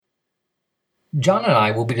John and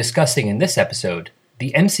I will be discussing in this episode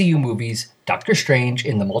the MCU movies Doctor Strange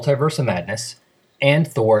in the Multiverse of Madness and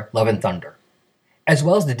Thor: Love and Thunder, as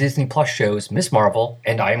well as the Disney Plus shows Ms. Marvel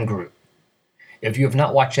and I Am Groot. If you have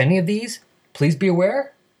not watched any of these, please be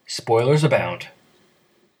aware, spoilers abound.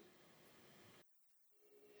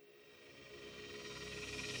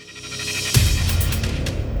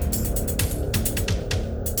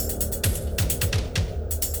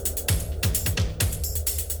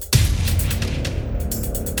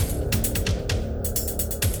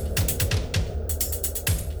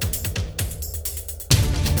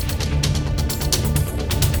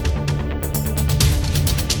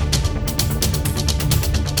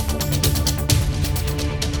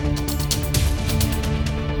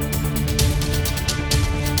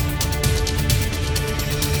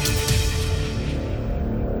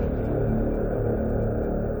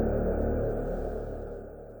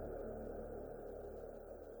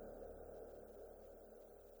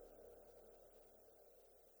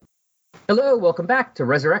 Hello, welcome back to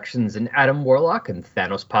Resurrections, an Adam Warlock and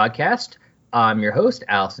Thanos podcast. I'm your host,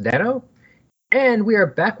 Al Sedano, and we are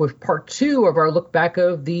back with part 2 of our look back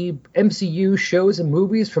of the MCU shows and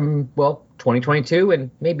movies from, 2022 and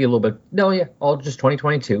maybe a little bit, all just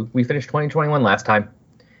 2022. We finished 2021 last time.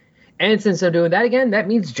 And since I'm doing that again, that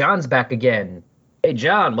means John's back again. Hey,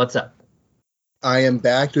 John, what's up? I am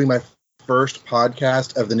back doing my first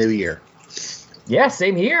podcast of the new year. Yeah,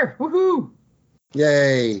 same here. Woohoo!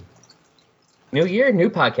 Yay! New year, new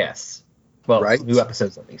podcasts. Well, right? New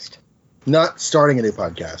episodes at least. Not starting a new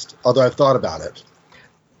podcast, although I've thought about it.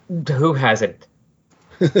 Who hasn't?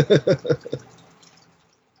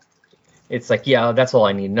 It's like, yeah, that's all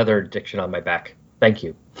I need. Another addiction on my back. Thank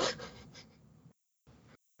you.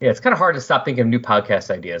 Yeah, it's kind of hard to stop thinking of new podcast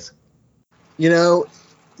ideas. You know,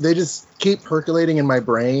 they just keep percolating in my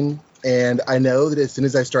brain, and I know that as soon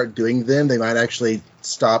as I start doing them, they might actually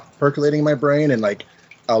stop percolating in my brain, and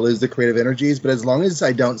I'll lose the creative energies. But as long as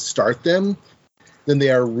I don't start them, then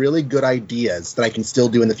they are really good ideas that I can still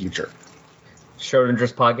do in the future.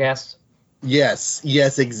 Schrodinger's podcast? Yes,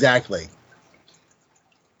 exactly.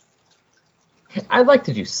 I'd like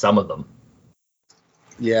to do some of them.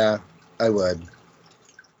 Yeah, I would.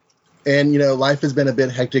 And, life has been a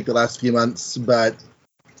bit hectic the last few months, but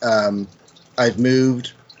I've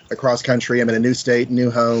moved across country. I'm in a new state, new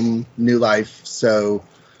home, new life. So,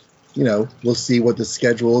 we'll see what the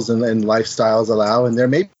schedules and lifestyles allow. And there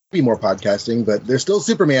may be more podcasting, but there's still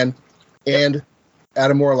Superman and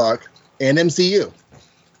Adam Warlock and MCU.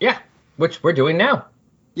 Yeah, which we're doing now.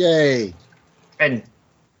 Yay. And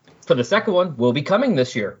for the second one, will be coming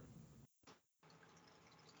this year.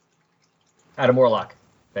 Adam Warlock,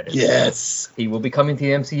 that is. Yes. He will be coming to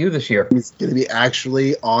the MCU this year. He's going to be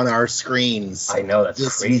actually on our screens. I know, that's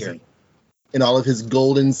crazy. Season, in all of his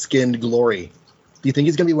golden-skinned glory. Do you think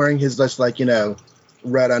he's going to be wearing his just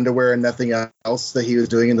red underwear and nothing else that he was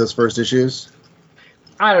doing in those first issues?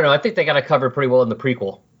 I don't know. I think they got it covered pretty well in the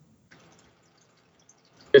prequel.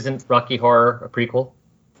 Isn't Rocky Horror a prequel?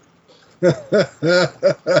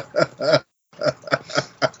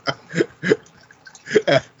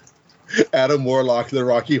 Adam Warlock, the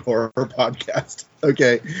Rocky Horror podcast.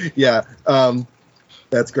 Okay, yeah.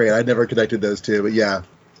 That's great. I'd never connected those two, but yeah,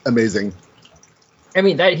 amazing. I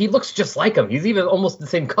mean, he looks just like him. He's even almost the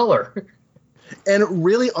same color. And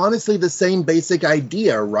really, honestly, the same basic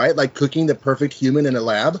idea, right? Like cooking the perfect human in a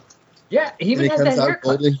lab. Yeah, he even has that haircut. He comes out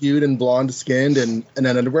golden-hued and blonde-skinned and an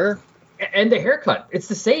underwear. And the haircut. It's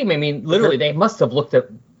the same. I mean, literally, they must have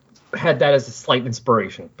had that as a slight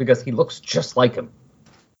inspiration because he looks just like him.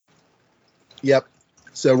 Yep.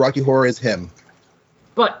 So Rocky Horror is him.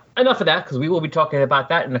 But enough of that, because we will be talking about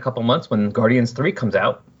that in a couple months when Guardians 3 comes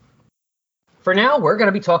out. For now, we're going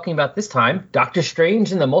to be talking about this time Doctor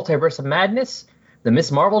Strange in the Multiverse of Madness, the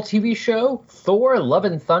Ms. Marvel TV show, Thor: Love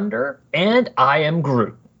and Thunder, and I Am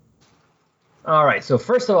Groot. All right, so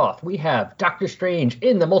first off, we have Doctor Strange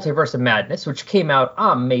in the Multiverse of Madness, which came out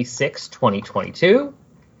on May 6, 2022,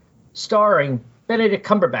 starring Benedict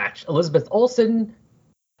Cumberbatch, Elizabeth Olsen,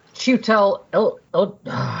 Chiwetel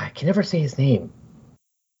I can never say his name.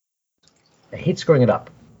 I hate screwing it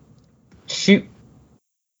up.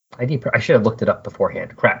 I should have looked it up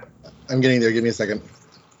beforehand. Crap. I'm getting there. Give me a second.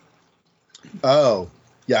 Oh,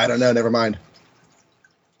 yeah, I don't know. Never mind.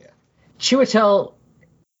 Yeah. Chiwetel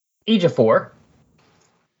Ejiofor.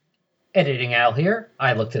 Editing Al here.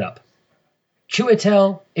 I looked it up.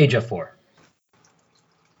 Chiwetel Ejiofor.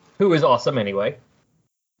 Who is awesome anyway.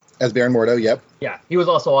 As Baron Mordo, yep. Yeah, he was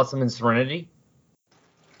also awesome in Serenity,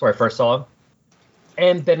 where I first saw him.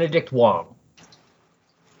 And Benedict Wong.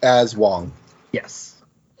 As Wong. Yes.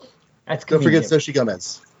 That's Don't forget Xochitl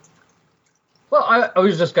Gomez. Well, I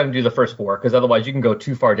was just going to do the first 4 because otherwise you can go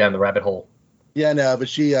too far down the rabbit hole. Yeah, no, but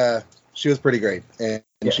she was pretty great, and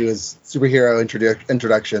she was superhero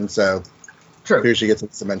introduction. So true. Here she gets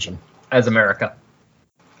its mention as America.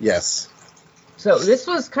 Yes. So this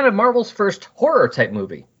was kind of Marvel's first horror type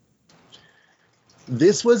movie.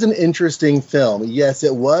 This was an interesting film. Yes,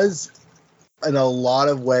 it was in a lot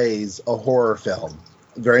of ways a horror film,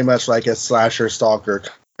 very much like a slasher stalker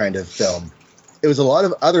kind of film. It was a lot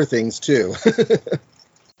of other things too.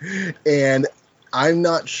 And I'm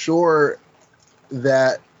not sure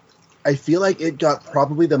that I feel like it got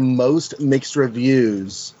probably the most mixed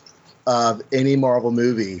reviews of any Marvel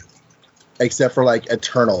movie, except for like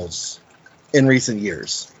Eternals in recent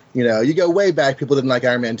years. You know, you go way back, people didn't like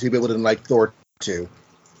Iron Man 2, people didn't like Thor 2.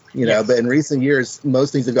 You know, but in recent years,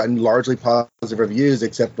 most things have gotten largely positive reviews,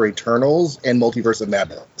 except for Eternals and Multiverse of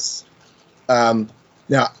Madness.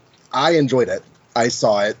 Now, I enjoyed it. I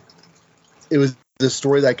saw it. It was the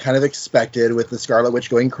story that I kind of expected, with the Scarlet Witch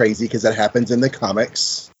going crazy, because that happens in the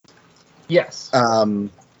comics. Yes.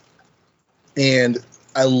 And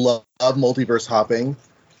I love multiverse hopping.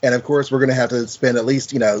 And of course, we're going to have to spend at least,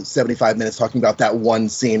 75 minutes talking about that one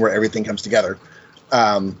scene where everything comes together.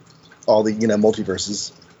 All the,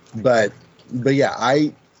 multiverses. But yeah,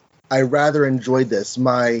 I rather enjoyed this.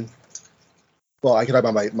 I can talk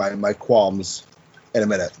about my qualms in a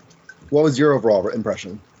minute. What was your overall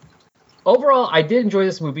impression? Overall, I did enjoy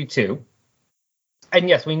this movie too. And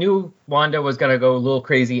yes, we knew Wanda was going to go a little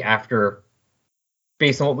crazy after,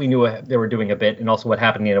 based on what we knew they were doing a bit, and also what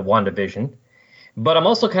happened in WandaVision. But I'm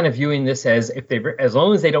also kind of viewing this as as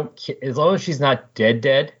long as she's not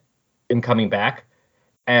dead and coming back,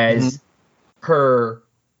 as her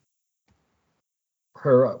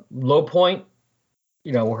low point,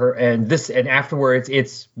 and afterwards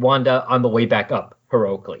it's Wanda on the way back up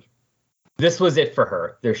heroically. This was it for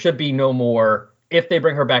her. There should be no more. If they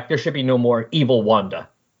bring her back, there should be no more evil Wanda.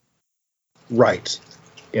 Right.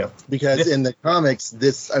 Yeah. Because in the comics,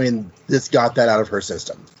 this got that out of her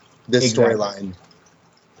system. This storyline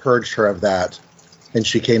purged her of that, and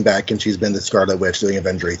she came back and she's been the Scarlet Witch doing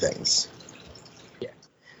Avengery things. Yeah.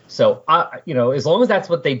 So, as long as that's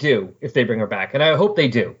what they do, if they bring her back, and I hope they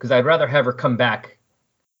do, because I'd rather have her come back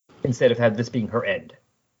instead of have this being her end.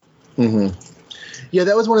 Mm-hmm. Yeah,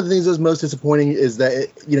 that was one of the things that was most disappointing, is that,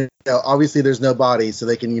 obviously there's no body, so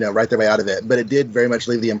they can, write their way out of it. But it did very much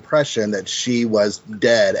leave the impression that she was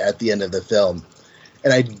dead at the end of the film.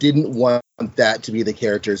 And I didn't want that to be the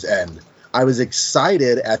character's end. I was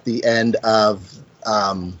excited at the end of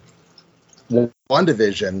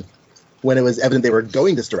WandaVision when it was evident they were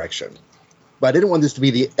going this direction. But I didn't want this to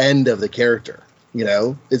be the end of the character,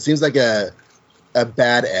 It seems like a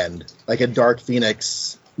bad end, like a Dark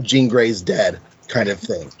Phoenix, Jean Grey's dead kind of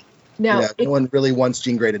thing. Now, no one really wants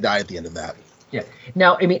Jean Grey to die at the end of that. Yeah.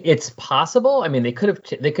 Now, it's possible. They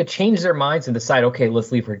could change their minds and decide, okay,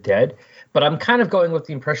 let's leave her dead. But I'm kind of going with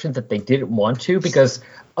the impression that they didn't want to, because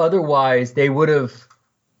otherwise they would have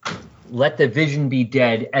let the Vision be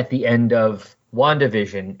dead at the end of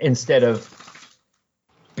WandaVision instead of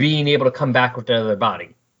being able to come back with another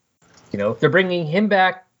body. If they're bringing him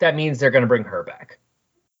back, that means they're going to bring her back.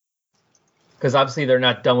 Because obviously they're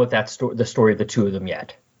not done with the story of the two of them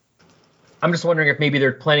yet. I'm just wondering if maybe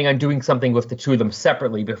they're planning on doing something with the two of them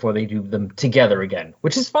separately before they do them together again,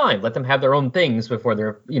 which is fine. Let them have their own things before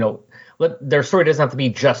their story doesn't have to be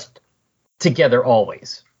just together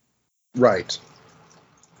always. Right.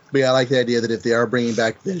 But yeah, I like the idea that if they are bringing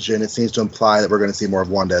back Vision, it seems to imply that we're going to see more of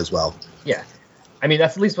Wanda as well. Yeah.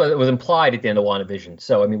 That's at least what was implied at the end of WandaVision.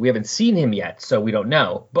 So, we haven't seen him yet, so we don't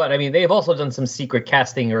know. But, they've also done some secret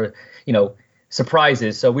casting or,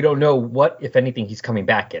 surprises, so we don't know what, if anything, he's coming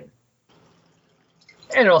back in.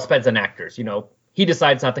 And it all depends on actors. He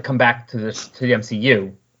decides not to come back to the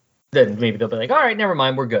MCU, then maybe they'll be like, all right, never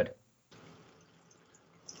mind, we're good.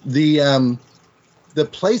 The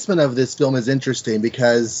placement of this film is interesting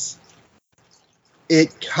because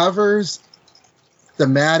it covers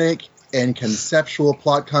thematic and conceptual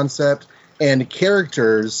plot concept and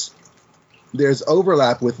characters. There's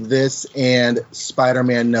overlap with this and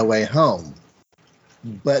Spider-Man No Way Home,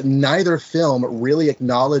 but neither film really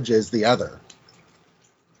acknowledges the other.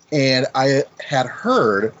 And I had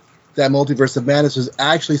heard that Multiverse of Madness was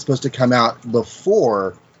actually supposed to come out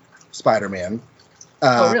before Spider-Man.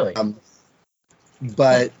 Oh, really?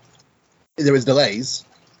 But there was delays,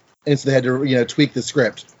 and so they had to, tweak the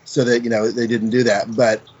script so that, they didn't do that.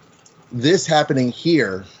 But this happening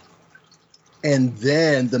here, and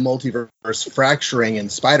then the multiverse fracturing in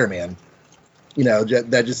Spider-Man,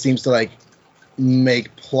 that just seems to,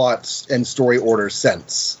 make plots and story order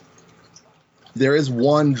sense. there is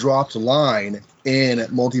one dropped line in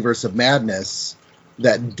Multiverse of Madness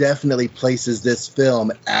that definitely places this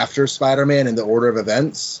film after Spider-Man in the order of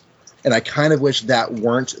events. And I kind of wish that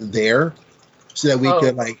weren't there so that we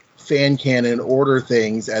could like fan canon order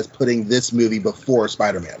things as putting this movie before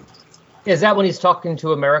Spider-Man. Is that when he's talking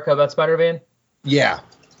to America about Spider-Man? Yeah.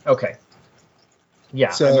 Okay.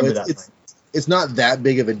 Yeah, so I remember that. It's not that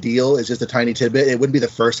big of a deal. It's just a tiny tidbit. It wouldn't be the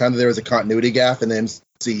first time that there was a continuity gaffe in the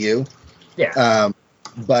MCU. Yeah.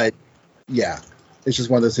 But yeah, it's just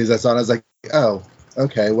one of those things I saw and I was like, oh,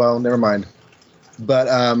 okay, well, never mind.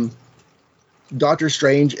 But Doctor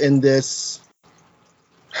Strange in this,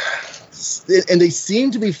 and they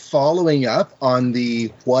seem to be following up on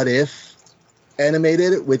the What If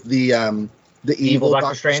animated with the evil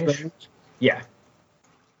Doctor Strange. Yeah.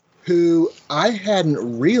 Who I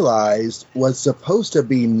hadn't realized was supposed to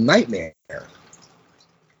be Nightmare.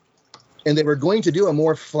 And they were going to do a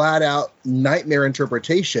more flat-out Nightmare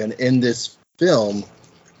interpretation in this film,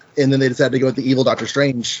 and then they decided to go with the evil Doctor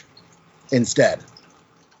Strange instead.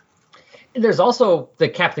 There's also the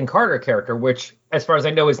Captain Carter character, which, as far as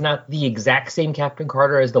I know, is not the exact same Captain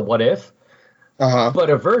Carter as the What If,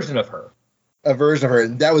 but a version of her. A version of her.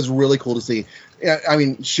 That was really cool to see. I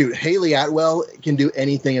mean, shoot, Haley Atwell can do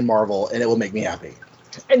anything in Marvel, and it will make me happy.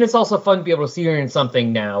 And it's also fun to be able to see her in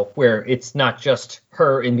something now where it's not just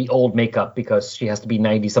her in the old makeup because she has to be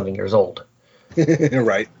 90-something years old.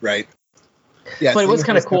 Right. Yeah, but it was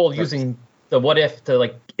kind of cool using the What If to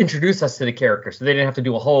like introduce us to the character, so they didn't have to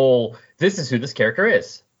do a whole, this is who this character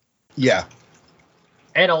is. Yeah.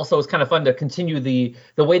 And also, it's kind of fun to continue the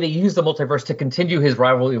way they use the multiverse to continue his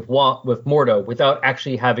rivalry with Mordo without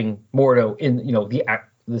actually having Mordo in,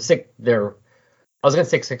 the sick. I was going to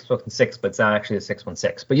say 616, but it's not actually the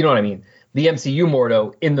 616. But you know what I mean. The MCU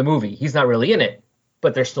Mordo in the movie, he's not really in it,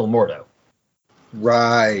 but there's still Mordo.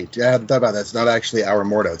 Right. I hadn't thought about that. It's not actually our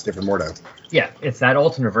Mordo. It's different Mordo. Yeah, it's that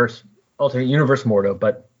alternate universe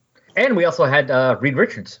Mordo. And we also had Reed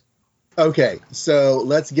Richards. Okay, so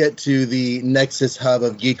let's get to the Nexus hub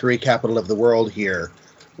of geekery capital of the world here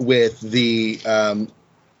with the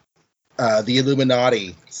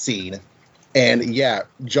Illuminati scene. And yeah,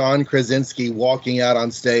 John Krasinski walking out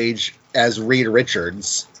on stage as Reed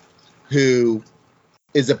Richards, who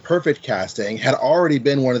is a perfect casting, had already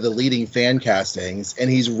been one of the leading fan castings, and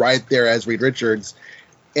he's right there as Reed Richards.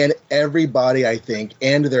 And everybody, I think,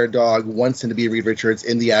 and their dog wants him to be Reed Richards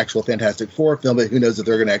in the actual Fantastic Four film, but who knows if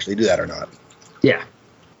they're going to actually do that or not. Yeah.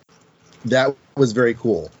 That was very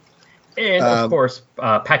cool. And, of course,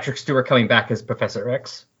 Patrick Stewart coming back as Professor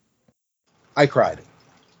X. I cried.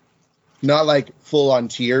 Not like full-on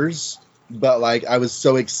tears, but like I was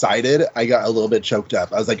so excited, I got a little bit choked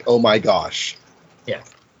up. I was like, oh my gosh. Yeah.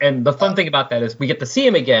 And the fun thing about that is we get to see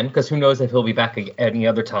him again, because who knows if he'll be back at any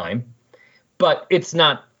other time. But it's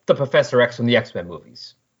not the Professor X from the X-Men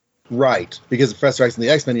movies. Right, because Professor X in the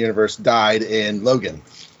X-Men universe died in Logan.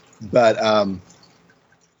 But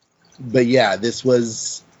yeah, this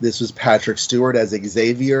was Patrick Stewart as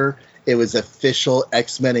Xavier. It was official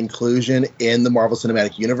X-Men inclusion in the Marvel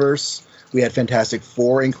Cinematic Universe. We had Fantastic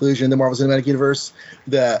Four inclusion in the Marvel Cinematic Universe.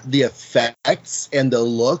 The effects and the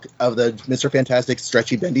look of the Mr. Fantastic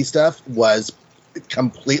stretchy bendy stuff was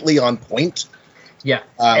completely on point. Yeah,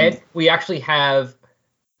 and we actually have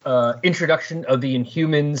introduction of the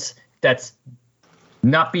Inhumans that's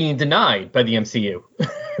not being denied by the MCU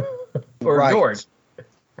or ignored.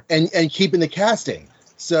 And keeping the casting.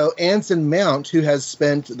 So Anson Mount, who has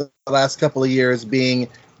spent the last couple of years being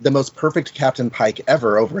the most perfect Captain Pike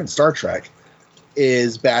ever over in Star Trek,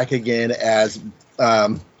 is back again as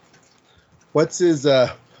what's his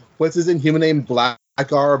Inhuman name? Blackar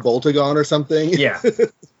Boltagon or something? Yeah.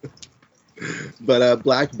 But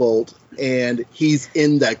Black Bolt, and he's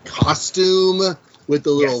in the costume with the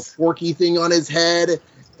little forky thing on his head,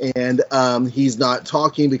 and he's not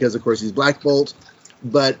talking because, of course, he's Black Bolt.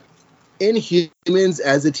 But Inhumans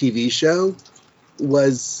as a TV show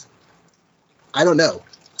was, I don't know.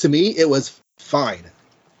 To me, it was fine.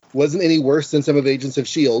 Wasn't any worse than some of Agents of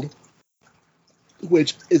S.H.I.E.L.D.,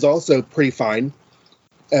 which is also pretty fine,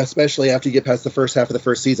 especially after you get past the first half of the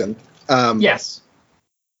first season. Yes.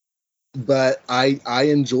 But I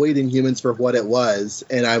enjoyed Inhumans for what it was,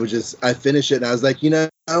 and I finished it, and I was like,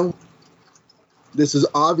 this is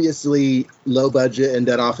obviously low budget and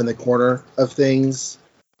done off in the corner of things,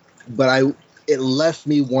 but it left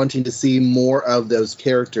me wanting to see more of those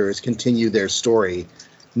characters continue their story.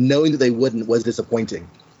 Knowing that they wouldn't was disappointing.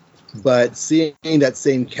 But seeing that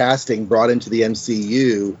same casting brought into the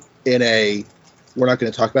MCU we're not going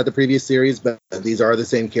to talk about the previous series, but these are the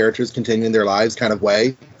same characters continuing their lives kind of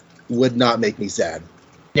way, would not make me sad.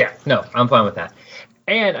 Yeah, no, I'm fine with that.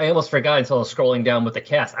 And I almost forgot until I was scrolling down with the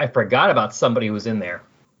cast. I forgot about somebody who was in there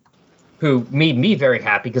who made me very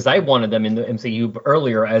happy because I wanted them in the MCU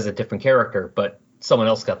earlier as a different character, but someone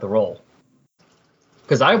else got the role.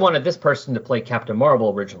 Because I wanted this person to play Captain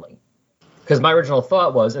Marvel originally. Because my original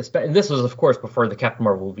thought was, and this was, of course, before the Captain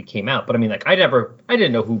Marvel movie came out, but I mean, like, I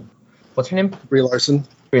didn't know who, what's her name? Brie Larson.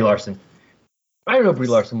 Brie Larson. I don't know who Brie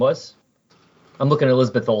Larson was. I'm looking at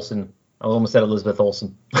Elizabeth Olsen. I almost said Elizabeth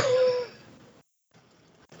Olsen.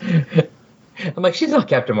 I'm like, she's not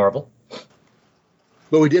Captain Marvel.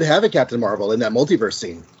 But we did have a Captain Marvel in that multiverse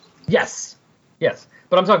scene. Yes.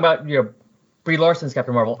 But I'm talking about, Brie Larson's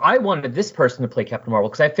Captain Marvel. I wanted this person to play Captain Marvel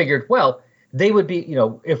because I figured, well, they would be,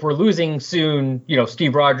 if we're losing soon,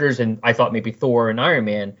 Steve Rogers and I thought maybe Thor and Iron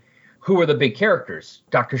Man, who are the big characters?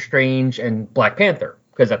 Doctor Strange and Black Panther.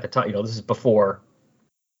 Because at the time, this is before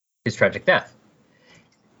his tragic death.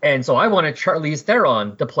 And so I wanted Charlize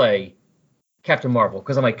Theron to play Captain Marvel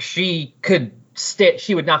because I'm like, she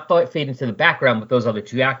would not fade into the background with those other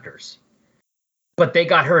two actors. But they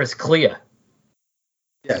got her as Clea.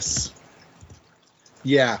 Yes.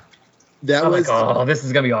 Yeah. I'm like, oh, this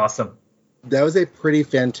is going to be awesome. That was a pretty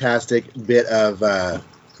fantastic bit of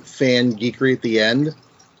fan geekery at the end.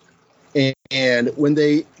 And when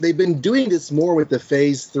they've been doing this more with the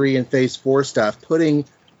Phase 3 and Phase 4 stuff, putting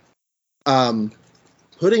a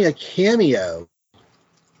cameo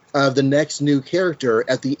of the next new character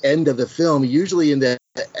at the end of the film, usually in the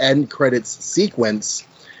end credits sequence.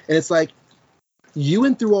 And it's like, you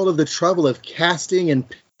went through all of the trouble of casting and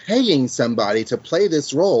paying somebody to play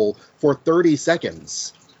this role for 30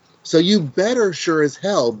 seconds. So you better sure as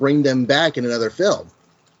hell bring them back in another film.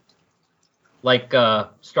 Like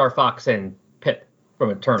Star Fox and Pip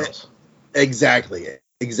from Eternals. Exactly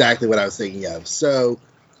what I was thinking of. So,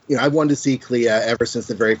 I wanted to see Clea ever since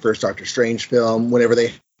the very first Doctor Strange film. Whenever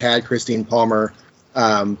they had Christine Palmer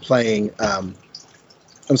playing, when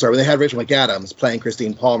they had Rachel McAdams playing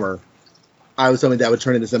Christine Palmer, I was hoping that would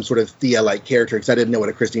turn into some sort of Thea-like character because I didn't know what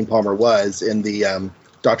a Christine Palmer was in the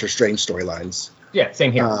Doctor Strange storylines. Yeah,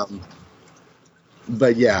 same here.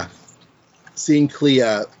 But yeah, seeing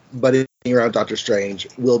Clea butting around Doctor Strange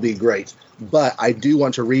will be great. But I do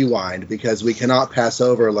want to rewind because we cannot pass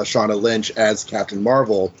over Lashana Lynch as Captain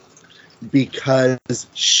Marvel because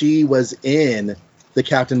she was in the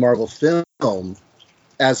Captain Marvel film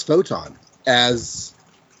as Photon, as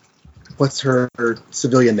what's her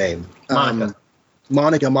civilian name?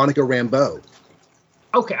 Monica Rambeau.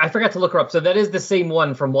 Okay, I forgot to look her up. So that is the same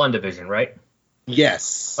one from WandaVision, right?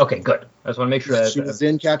 Yes. Okay, good. I just want to make sure that she was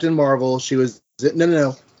in Captain Marvel. She was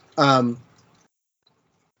no.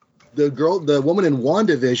 The woman in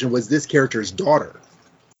WandaVision was this character's daughter.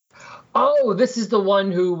 Oh, this is the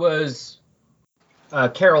one who was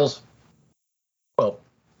Carol's. Well,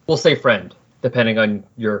 we'll say friend, depending on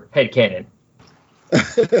your headcanon.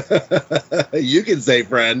 You can say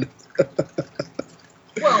friend.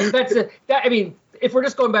 Well, I mean, if we're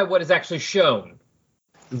just going by what is actually shown.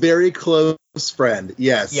 Very close friend,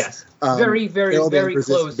 yes. Yes. Very, very, very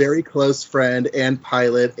close. Very close friend and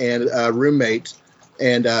pilot and roommate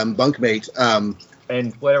and bunkmate.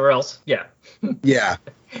 And whatever else. Yeah. Yeah.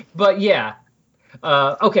 But yeah.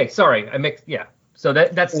 Okay, sorry. I mixed. Yeah. So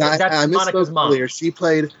that's Monica's mom. Earlier. She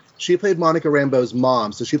played Monica Rambeau's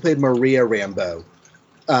mom. So she played Maria Rambeau.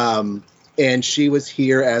 And she was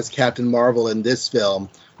here as Captain Marvel in this film,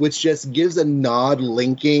 which just gives a nod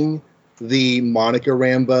linking the Monica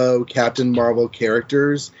Rambeau Captain Marvel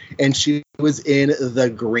characters. And she was in the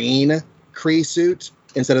green Kree suit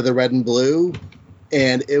instead of the red and blue.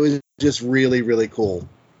 And it was just really, really cool.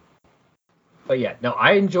 But yeah, no,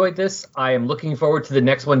 I enjoyed this. I am looking forward to the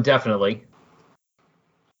next one, definitely.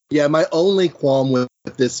 Yeah, my only qualm with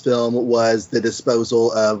this film was the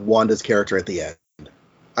disposal of Wanda's character at the end.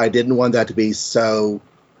 I didn't want that to be so...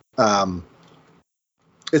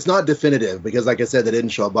 it's not definitive because, like I said, they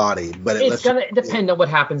didn't show a body. But it's going to depend on what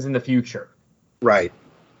happens in the future. Right.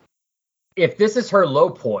 If this is her low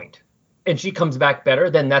point and she comes back better,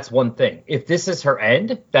 then that's one thing. If this is her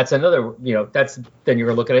end, that's another, then you're going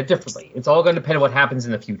to look at it differently. It's all going to depend on what happens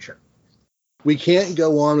in the future. We can't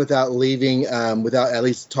go on without leaving, without at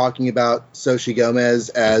least talking about Xochitl Gomez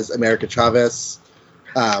as America Chavez.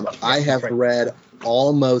 I have read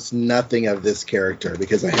almost nothing of this character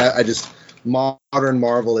because modern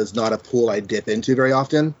Marvel is not a pool I dip into very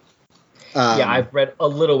often. Yeah, I've read a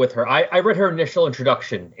little with her. I read her initial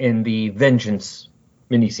introduction in the Vengeance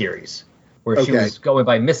miniseries, where she was going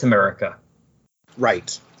by Miss America.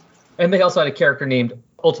 Right. And they also had a character named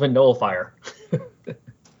Ultimate Nullifier.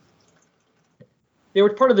 They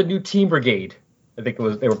were part of the new Team Brigade, I think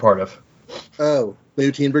they were part of. Oh, The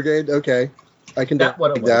new Teen Brigade? Okay. I can That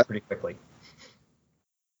one dig was that. pretty quickly.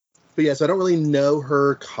 But yeah, so I don't really know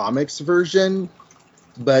her comics version,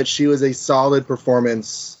 but she was a solid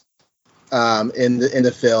performance in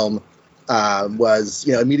the film. Was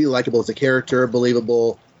immediately likable as a character,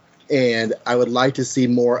 believable, and I would like to see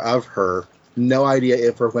more of her. No idea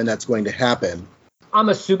if or when that's going to happen. I'm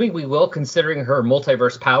assuming we will, considering her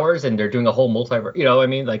multiverse powers, and they're doing a whole multiverse.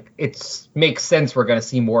 It makes sense. We're going to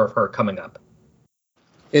see more of her coming up.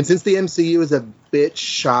 And since the MCU is a bit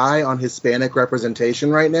shy on Hispanic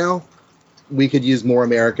representation right now, we could use more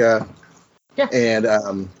America. Yeah.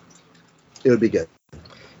 And it would be good.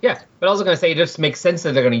 Yeah, but I was going to say it just makes sense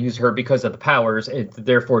that they're going to use her because of the powers.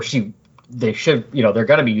 Therefore, they should, they're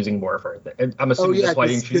going to be using more of her. I'm assuming that's why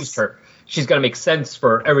they introduced her. She's going to make sense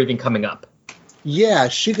for everything coming up. Yeah,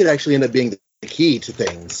 she could actually end up being the key to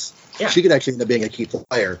things. Yeah. She could actually end up being a key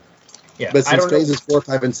player. Yeah, but since phases 4,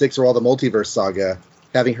 5, and 6 are all the multiverse saga,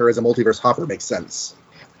 having her as a multiverse hopper makes sense.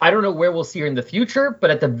 I don't know where we'll see her in the future, but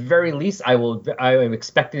at the very least, I am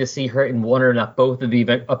expecting to see her in one or not both of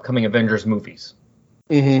the upcoming Avengers movies.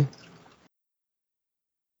 Mm-hmm.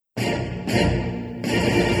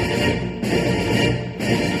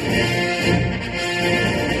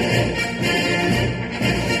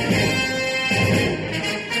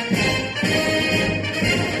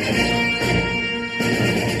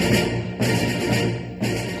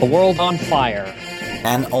 A World on Fire,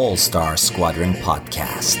 an All-Star Squadron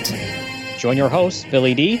podcast. Join your hosts,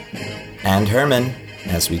 Billy D. and Herman,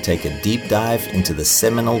 as we take a deep dive into the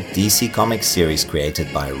seminal DC Comics series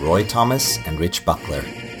created by Roy Thomas and Rich Buckler.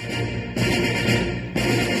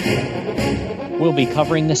 We'll be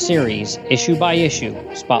covering the series issue by issue,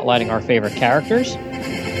 spotlighting our favorite characters,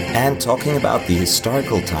 and talking about the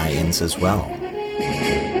historical tie-ins as well.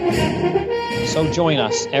 So join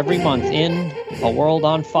us every month in A World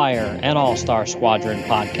on Fire, an All-Star Squadron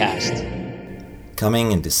podcast.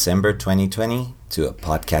 Coming in December 2020 to a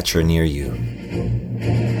podcatcher near you.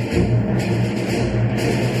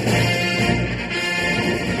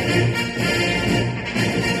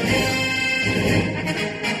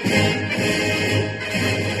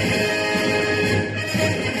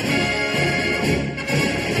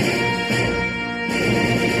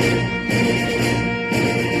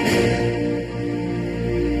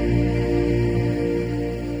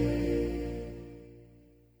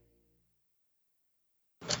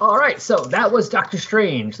 All right, so that was Doctor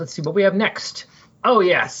Strange. Let's see what we have next. Oh,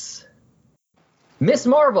 yes. Miss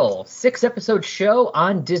Marvel, 6-episode show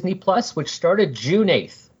on Disney Plus, which started June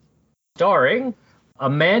 8th. Starring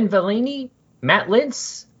Aman Vellini, Matt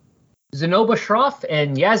Lintz, Zenobia Shroff,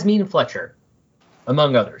 and Yasmine Fletcher,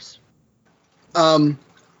 among others. I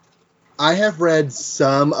have read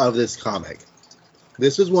some of this comic.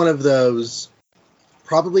 This was one of those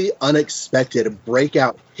probably unexpected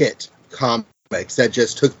breakout hit comics that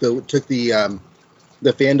just took the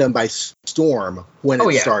fandom by storm when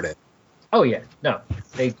it started. Oh yeah, no,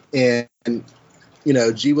 and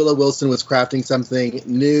G. Willow Wilson was crafting something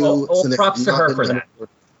new. All props to her for that.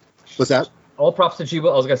 What's that? All props to G.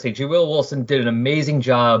 Willow. I was gonna say G. Willow Wilson did an amazing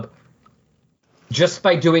job, just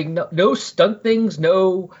by doing no stunt things,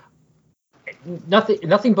 nothing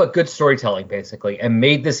but good storytelling, basically, and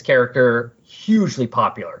made this character hugely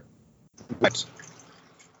popular. Right.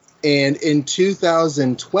 And in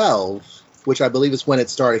 2012, which I believe is when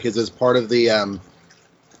it started, because it was part of the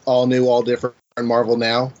all new, all different Marvel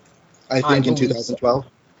Now, I think in 2012.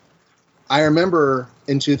 So. I remember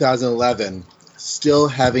in 2011 still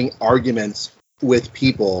having arguments with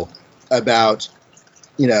people about,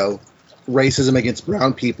 racism against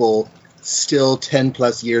brown people still 10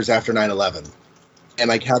 plus years after 9/11. And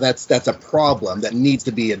like how that's a problem that needs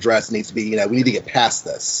to be addressed, needs to be, we need to get past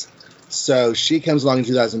this. So she comes along in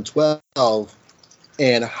 2012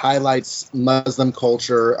 and highlights Muslim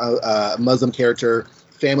culture, Muslim character,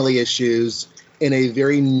 family issues in a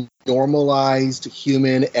very normalized,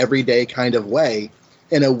 human, everyday kind of way,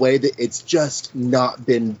 in a way that it's just not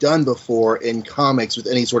been done before in comics with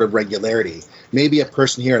any sort of regularity. Maybe a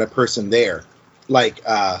person here and a person there, like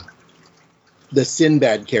the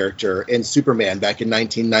Sinbad character in Superman back in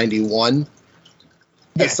 1991.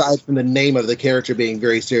 Yes. Aside from the name of the character being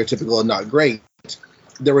very stereotypical and not great,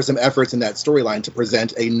 there were some efforts in that storyline to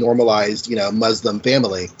present a normalized, Muslim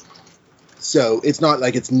family. So it's not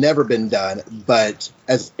like it's never been done, but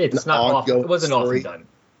as it's not ongoing, it wasn't often done.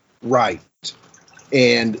 Right.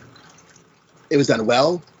 And it was done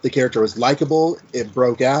well. The character was likable. It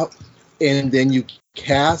broke out. And then you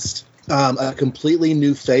cast a completely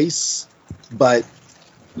new face, but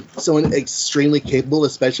someone extremely capable,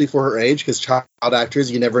 especially for her age, because child actors,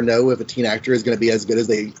 you never know if a teen actor is going to be as good as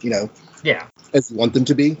they, Yeah. as you want them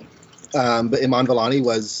to be. But Iman Vellani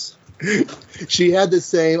was, she had the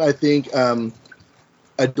same, I think,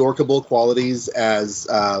 adorkable qualities as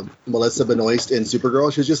Melissa Benoist in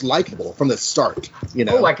Supergirl. She was just likable from the start, you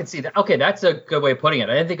know. Oh, I can see that. Okay, that's a good way of putting it.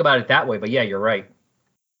 I didn't think about it that way, but yeah, you're right.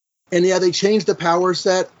 And yeah, they changed the power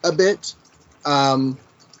set a bit.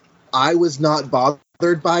 I was not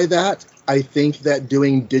bothered by that. I think that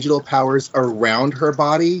doing digital powers around her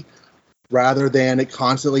body rather than it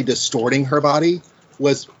constantly distorting her body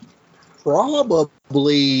was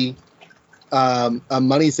probably a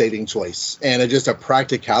money-saving choice and just a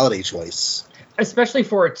practicality choice. Especially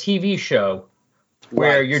for a TV show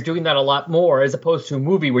where Right. you're doing that a lot more as opposed to a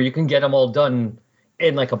movie where you can get them all done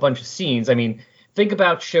in like a bunch of scenes. I mean, think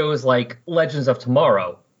about shows like Legends of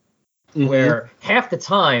Tomorrow, where half the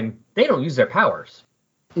time they don't use their powers.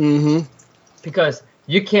 Mm-hmm. Because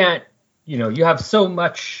you can't, you have so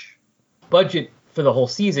much budget for the whole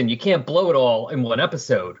season, you can't blow it all in one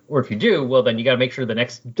episode. Or if you do, well, then you got to make sure the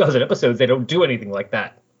next dozen episodes, they don't do anything like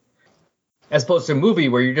that. As opposed to a movie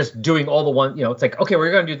where you're just doing all the one, it's like, okay,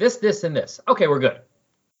 we're going to do this, this, and this. Okay, we're good.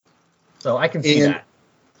 So I can see And that.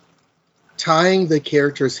 tying the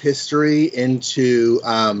character's history into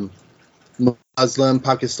Muslim,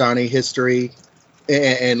 Pakistani history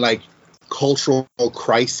and like cultural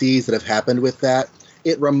crises that have happened with that,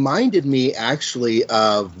 it reminded me actually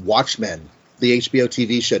of Watchmen, the HBO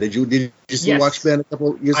TV show. Did you see Yes. Watchmen a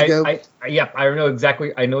couple years ago? Yep, I know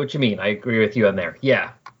exactly. I know what you mean. I agree with you on there.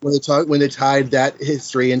 Yeah. When they tied that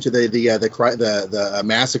history into the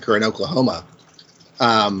massacre in Oklahoma,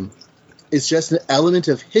 it's just an element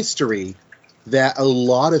of history that a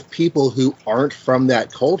lot of people who aren't from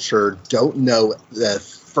that culture don't know the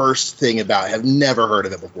first thing about, have never heard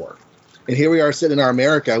of it before. And here we are sitting in our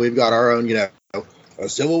America, we've got our own, a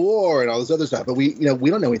civil war and all this other stuff, but we don't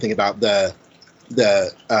know anything about the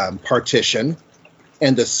partition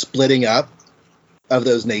and the splitting up of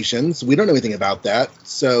those nations. We don't know anything about that.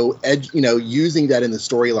 So, using that in the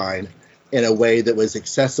storyline in a way that was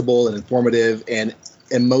accessible and informative and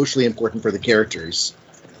emotionally important for the characters,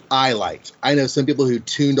 I liked. I know some people who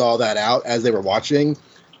tuned all that out as they were watching,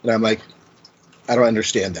 and I'm like, I don't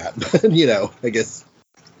understand that. But, I guess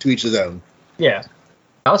to each his own. Yeah.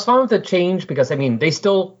 I was fine with the change because, they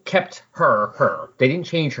still kept her. They didn't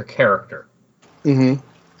change her character. Mm-hmm.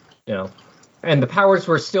 And the powers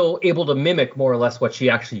were still able to mimic more or less what she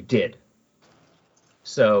actually did.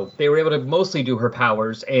 So they were able to mostly do her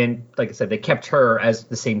powers. And like I said, they kept her as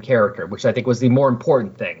the same character, which I think was the more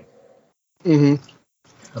important thing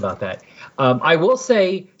about that. I will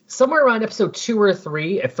say somewhere around episode 2 or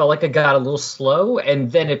 3, it felt like it got a little slow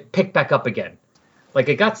and then it picked back up again. Like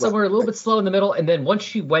it got somewhere a little bit slow in the middle. And then once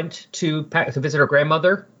she went to visit her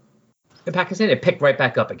grandmother in Pakistan, it picked right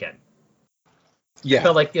back up again. Yeah.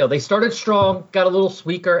 Felt like, they started strong, got a little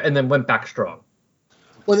weaker, and then went back strong.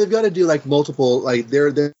 Well, they've got to do like multiple, like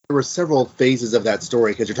there were several phases of that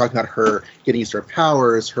story because you're talking about her getting used to her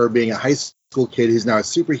powers, her being a high school kid who's now a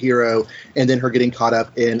superhero, and then her getting caught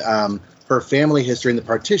up in her family history in the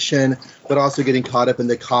partition, but also getting caught up in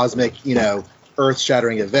the cosmic,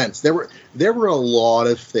 earth-shattering events. There were a lot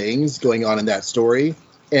of things going on in that story,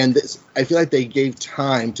 and I feel like they gave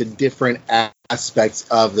time to different aspects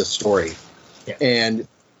of the story. Yeah. And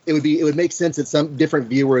it would make sense that some different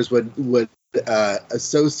viewers would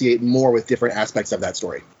associate more with different aspects of that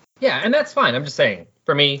story. Yeah, and that's fine. I'm just saying,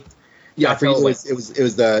 for me, Yeah, for you, how it was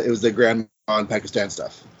the grandma in Pakistan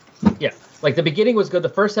stuff. Yeah, like the beginning was good. The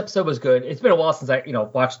first episode was good. It's been a while since I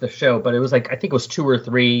watched the show, but it was like I think it was 2 or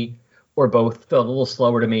 3 or both felt a little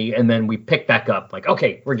slower to me, and then we picked back up. Like,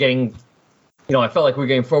 okay, we're getting, I felt like we were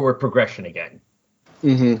getting forward progression again.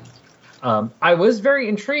 Mm-hmm. I was very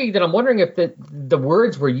intrigued, and I'm wondering if the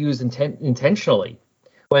words were used intentionally.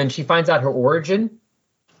 When she finds out her origin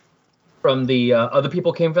from the other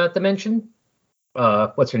people came from that dimension,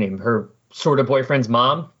 what's her name? Her sort of boyfriend's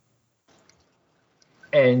mom.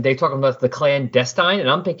 And they talk about the clandestine, and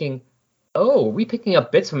I'm thinking, oh, are we picking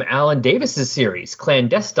up bits from Alan Davis's series,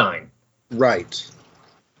 Clandestine? Right.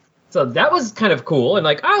 So that was kind of cool, and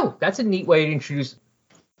like, oh, that's a neat way to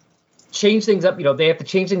change things up. They have to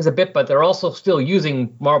change things a bit, but they're also still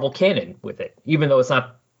using Marvel canon with it, even though it's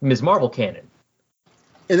not Ms. Marvel canon.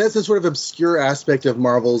 And that's a sort of obscure aspect of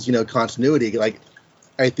Marvel's, continuity. Like,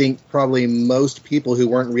 I think probably most people who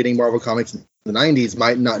weren't reading Marvel comics in the 90s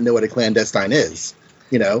might not know what a clandestine is,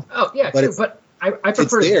 Oh, yeah, but true, but I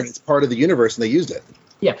prefer it's there. It's part of the universe, and they used it.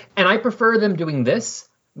 Yeah, and I prefer them doing this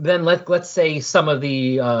than let's say some of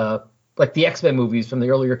the like the X-Men movies from the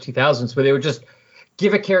earlier 2000s where they would just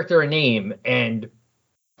give a character a name and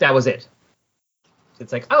that was it.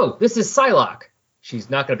 It's like, oh, this is Psylocke. she's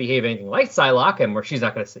not going to behave anything like Psylocke, and where she's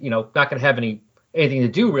not going to, not going to have anything to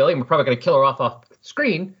do really, and we're probably going to kill her off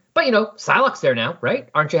screen. But Psylocke's there now, right?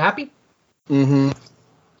 Aren't you happy? Mm-hmm.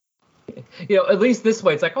 At least this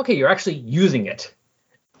way, it's like, okay, you're actually using it.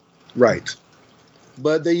 Right.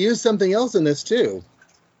 But they use something else in this too.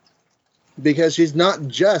 Because she's not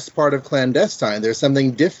just part of Clandestine. There's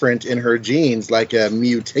something different in her genes, like a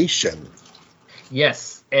mutation.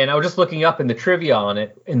 Yes, and I was just looking up in the trivia on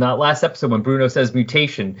it. In that last episode, when Bruno says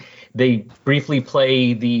mutation, they briefly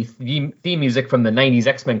play the theme music from the 90s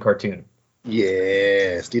X-Men cartoon.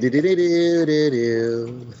 Yes.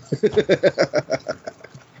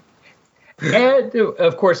 And,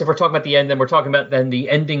 of course, if we're talking about the end, then we're talking about the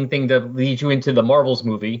ending thing that leads you into the Marvels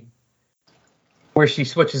movie, where she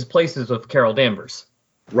switches places with Carol Danvers.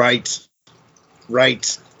 Right.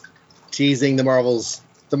 Teasing the Marvels.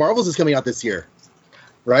 The Marvels is coming out this year,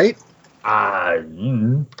 right? Let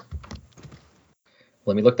me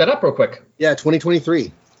look that up real quick. Yeah,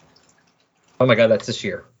 2023. Oh my God, that's this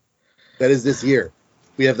year. That is this year.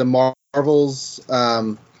 We have the Marvels,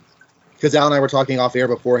 because Al and I were talking off air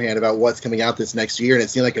beforehand about what's coming out this next year, and it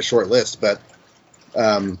seemed like a short list, but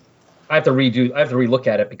I have to relook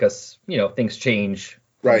at it because, things change.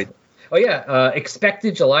 Right. Oh yeah,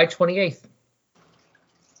 expected July 28th.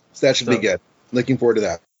 So that should be good. Looking forward to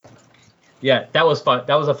that. Yeah, that was fun.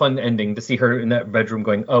 That was a fun ending to see her in that bedroom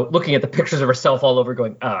looking at the pictures of herself all over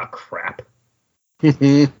going, crap.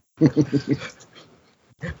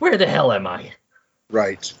 Where the hell am I?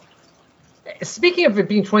 Right. Speaking of it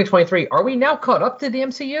being 2023, are we now caught up to the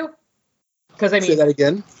MCU? Because Say that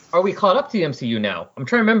again. Are we caught up to the MCU now? I'm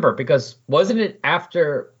trying to remember because wasn't it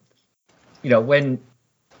after, when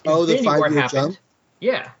the Infinity War 5-year happened? jump?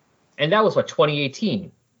 Yeah, and that was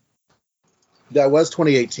 2018. That was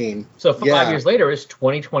 2018. So 5 years later is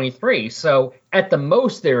 2023. So at the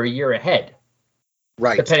most, they're a year ahead.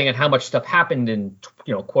 Right. Depending on how much stuff happened in,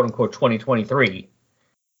 quote unquote 2023.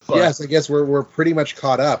 But, yes, I guess we're pretty much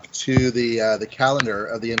caught up to the calendar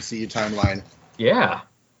of the MCU timeline. Yeah.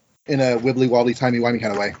 In a wibbly-wobbly, timey-wimey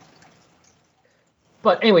kind of way.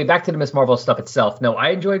 But anyway, back to the Miss Marvel stuff itself. No,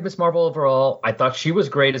 I enjoyed Miss Marvel overall. I thought she was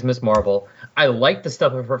great as Miss Marvel. I liked the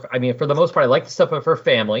stuff of her. I mean, for the most part, I liked the stuff of her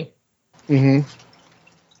family. Mm-hmm.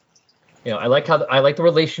 I like the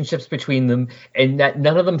relationships between them, and that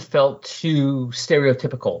none of them felt too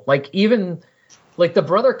stereotypical. Even the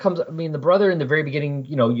brother the brother in the very beginning,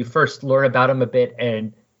 you first learn about him a bit,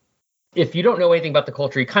 and if you don't know anything about the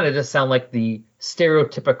culture, you kind of just sound like the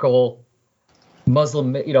stereotypical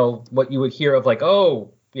Muslim, what you would hear of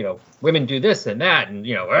women do this and that, and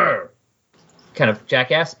kind of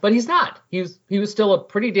jackass. But he's not. He was still a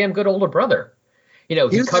pretty damn good older brother. He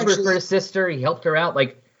covered for his sister. He helped her out.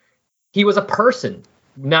 He was a person,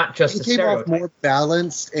 not just a stereotype. He came off more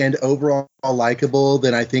balanced and overall likable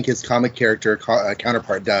than I think his comic character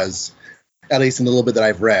counterpart does, at least in the little bit that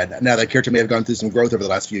I've read. Now, that character may have gone through some growth over the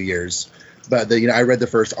last few years, but I read the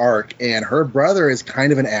first arc, and her brother is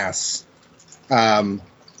kind of an ass.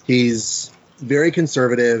 He's very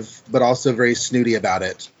conservative, but also very snooty about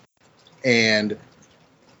it. And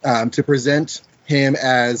to present him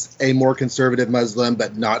as a more conservative Muslim,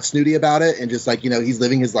 but not snooty about it, and just he's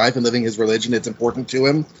living his life and living his religion. It's important to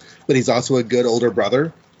him, but he's also a good older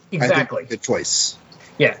brother. Exactly. I think good choice.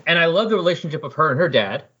 Yeah, and I love the relationship of her and her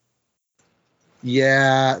dad.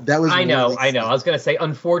 Yeah, that was. I know. I was going to say,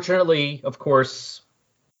 unfortunately, of course,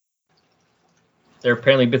 there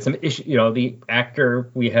apparently been some issue. The actor,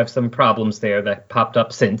 we have some problems there that popped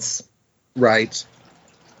up since. Right.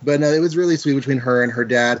 But no, it was really sweet between her and her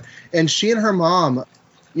dad. And she and her mom,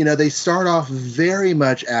 they start off very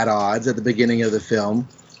much at odds at the beginning of the film,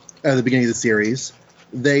 at the beginning of the series.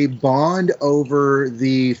 They bond over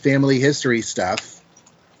the family history stuff.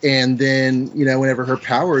 And then, whenever her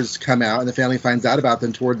powers come out and the family finds out about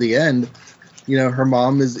them toward the end, her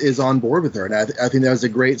mom is on board with her. And I think that was a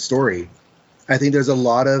great story. I think there's a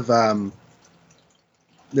lot of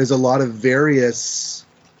various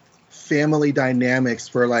family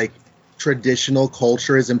dynamics where traditional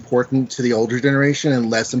culture is important to the older generation and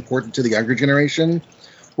less important to the younger generation,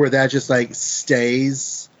 where that just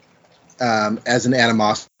stays as an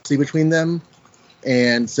animosity between them.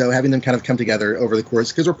 And so having them kind of come together over the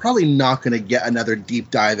course, because we're probably not going to get another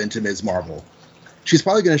deep dive into Ms. Marvel. She's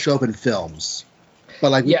probably going to show up in films,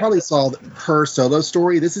 but we probably saw her solo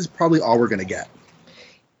story. This is probably all we're going to get.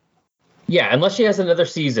 Yeah, unless she has another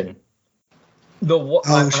season. She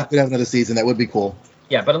could have another season. That would be cool.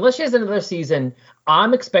 Yeah, but unless she has another season,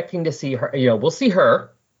 I'm expecting to see her. We'll see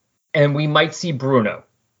her, and we might see Bruno.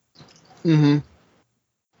 Mm-hmm.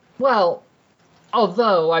 Well,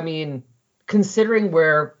 although, considering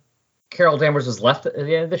where Carol Danvers was left at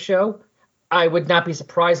the end of the show, I would not be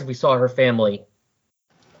surprised if we saw her family,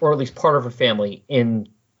 or at least part of her family, in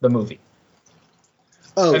the movie.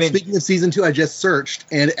 Oh, speaking of season 2, I just searched,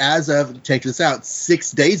 and as of, check this out,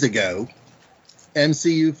 6 days ago,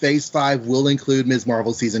 MCU Phase 5 will include Ms.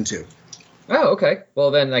 Marvel season 2. Oh, okay.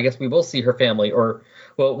 Well, then I guess we will see her family, or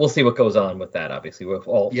we'll see what goes on with that. Obviously, with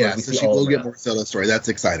all. Yeah, so she will get more solo story. That's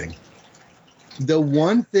exciting. The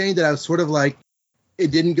one thing that I was sort of like,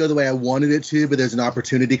 it didn't go the way I wanted it to, but there's an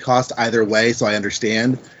opportunity cost either way, so I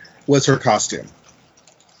understand, was her costume.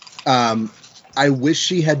 I wish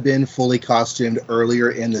she had been fully costumed earlier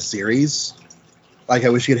in the series. Like, I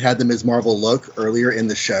wish she had had the Ms. Marvel look earlier in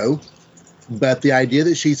the show. But the idea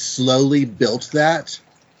that she slowly built that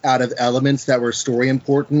out of elements that were story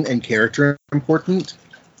important and character important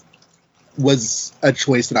was a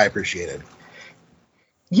choice that I appreciated.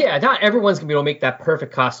 Yeah, not everyone's going to be able to make that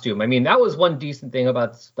perfect costume. I mean, that was one decent thing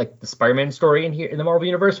about like the Spider-Man story in here in the Marvel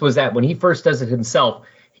Universe, was that when he first does it himself,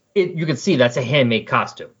 you can see that's a handmade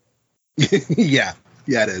costume. Yeah,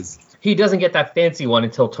 it is. He doesn't get that fancy one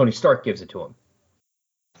until Tony Stark gives it to him.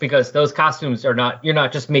 Because those costumes are not, you're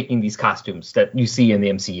not just making these costumes that you see in the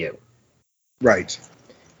MCU. Right.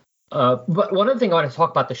 But one other thing I want to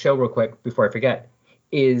talk about the show real quick before I forget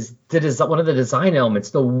is one of the design elements,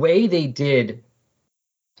 the way they did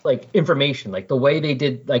like information, like the way they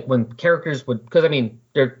did, like when characters would, because I mean,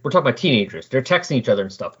 we're talking about teenagers, they're texting each other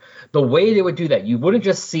and stuff. The way they would do that, you wouldn't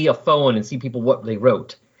just see a phone and see people what they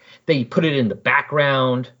wrote. They put it in the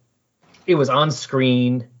background. It was on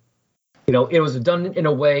screen. You know, it was done in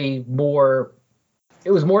a way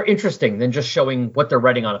it was more interesting than just showing what they're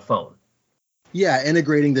writing on a phone. Yeah,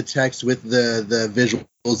 integrating the text with the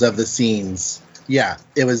visuals of the scenes. Yeah,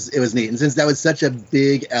 it was neat. And since that was such a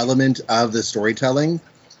big element of the storytelling,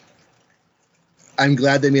 I'm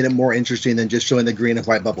glad they made it more interesting than just showing the green and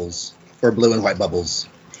white bubbles or blue and white bubbles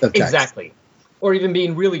of text. Exactly. Or even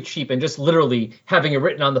being really cheap and just literally having it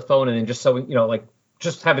written on the phone and then just so, you know, like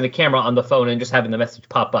just having the camera on the phone and just having the message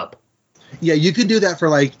pop up. Yeah, you could do that for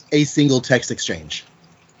like a single text exchange.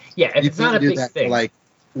 Yeah, if it's not a big thing. For like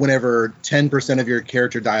whenever 10% of your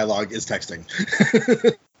character dialogue is texting.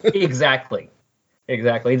 Exactly.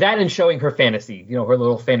 That and showing her fantasy, you know, her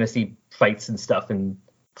little fantasy fights and stuff and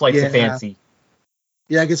flights of fancy.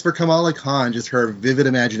 Yeah, I guess for Kamala Khan, just her vivid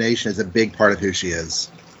imagination is a big part of who she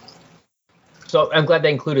is. So I'm glad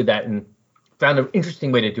they included that and found an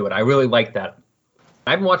interesting way to do it. I really like that.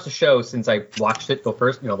 I haven't watched the show since I watched it the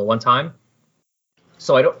one time.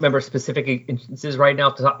 So I don't remember specific instances right now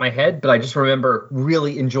off the top of my head, but I just remember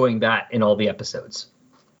really enjoying that in all the episodes.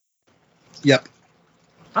 Yep.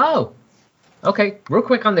 Oh, okay. Real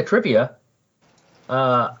quick on the trivia.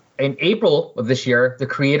 In April of this year, the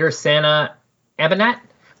creator Sana Amanat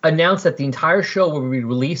announced that the entire show will be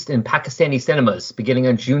released in Pakistani cinemas beginning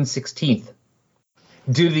on June 16th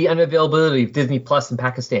due to the unavailability of Disney Plus in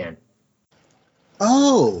Pakistan.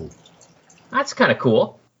 Oh. That's kind of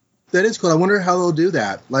cool. That is cool. I wonder how they'll do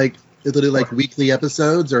that. Like, if they'll do like weekly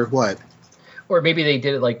episodes or what? Or maybe they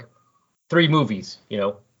did it like 3 movies, you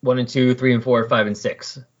know, 1 and 2, 3 and 4, 5 and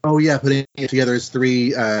 6. Oh yeah, putting it together as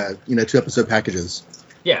 3, 2-episode packages.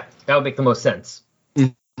 Yeah, that would make the most sense.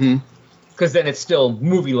 Mm-hmm. Because then it's still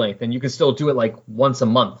movie length, and you can still do it like once a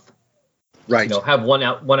month. Right. You know, have one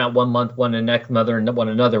out 1 month, one the next another, and one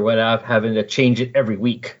another, without having to change it every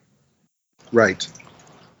week. Right.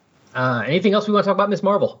 Anything else we want to talk about, Ms.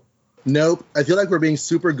 Marvel? Nope. I feel like we're being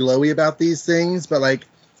super glowy about these things, but like,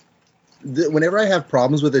 whenever I have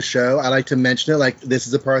problems with a show, I like to mention it. Like, this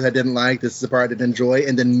is the part I didn't like, this is the part I didn't enjoy,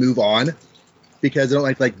 and then move on, because I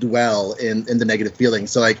don't like dwell in the negative feelings.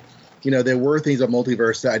 So like, you know, there were things about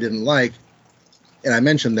Multiverse that I didn't like, and I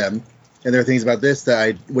mentioned them. And there are things about this that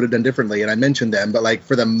I would have done differently, and I mentioned them. But like,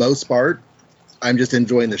 for the most part, I'm just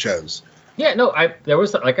enjoying the shows. Yeah, no, there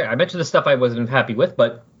was, like, I mentioned the stuff I wasn't happy with,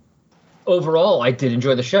 but overall, I did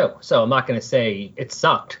enjoy the show. So I'm not going to say it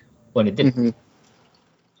sucked when it didn't. Mm-hmm.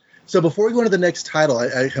 So before we go into the next title,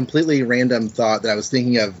 a completely random thought that I was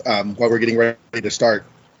thinking of while we're getting ready to start.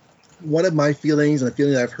 One of my feelings, and a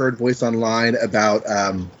feeling that I've heard voiced online about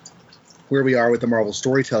where we are with the Marvel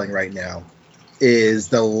storytelling right now, is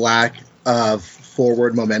the lack of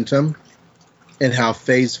forward momentum, and how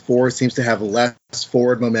Phase 4 seems to have less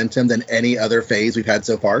forward momentum than any other phase we've had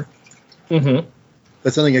so far. Mm-hmm.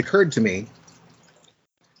 But something occurred to me.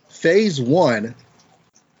 Phase 1,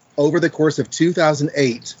 over the course of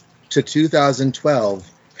 2008 to 2012,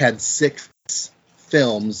 had 6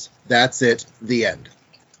 films. That's it. The end.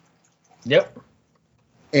 Yep.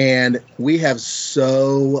 And we have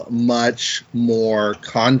so much more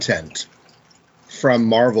content from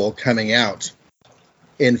Marvel coming out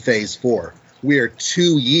in Phase 4. We are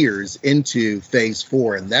 2 years into Phase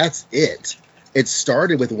 4, and that's it. It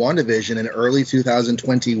started with WandaVision in early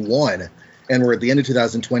 2021, and we're at the end of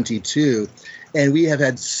 2022, and we have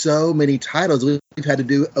had so many titles. We've had to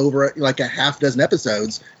do over like a half dozen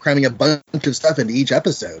episodes, cramming a bunch of stuff into each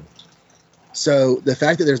episode. So the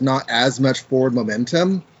fact that there's not as much forward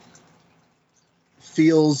momentum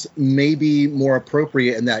feels maybe more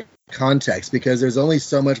appropriate in that context, because there's only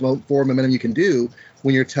so much forward momentum you can do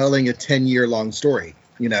when you're telling a 10-year-long story,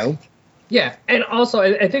 you know? Yeah, and also,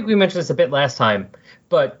 I think we mentioned this a bit last time,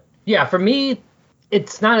 but yeah, for me,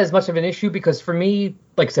 it's not as much of an issue, because for me,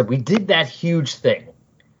 like I said, we did that huge thing.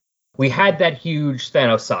 We had that huge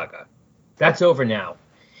Thanos saga. That's over now.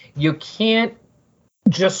 You can't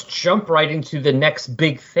just jump right into the next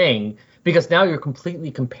big thing, because now you're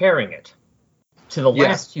completely comparing it to the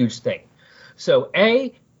last huge thing. So,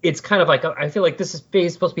 it's kind of like, I feel like this is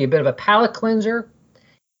supposed to be a bit of a palate cleanser,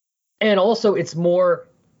 and also it's more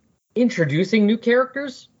introducing new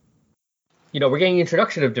characters. You know, we're getting the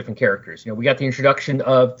introduction of different characters. You know, we got the introduction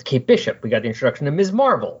of Kate Bishop. We got the introduction of Ms.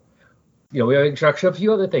 Marvel. You know, we have the introduction of a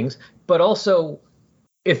few other things. But also,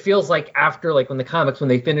 it feels like after, like, when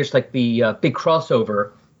they finish, like, the big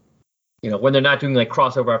crossover, you know, when they're not doing, like,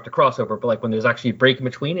 crossover after crossover, but, like, when there's actually a break in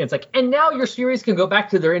between, it's like, and now your series can go back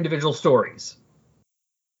to their individual stories.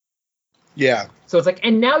 Yeah. So it's like,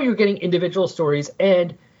 and now you're getting individual stories,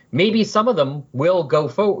 and maybe some of them will go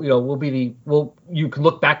forward, you know, you can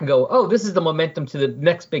look back and go, oh, this is the momentum to the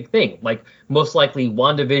next big thing. Like, most likely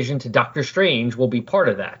WandaVision to Doctor Strange will be part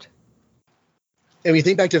of that. And when you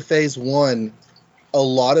think back to Phase 1, a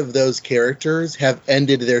lot of those characters have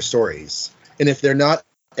ended their stories. And if they're not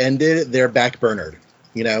ended, they're backburnered,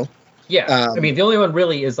 you know? Yeah. I mean, the only one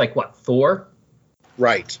really is, like, what, Thor?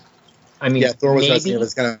 Right. I mean, yeah, Thor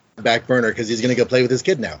was kind of back burner because he's going to go play with his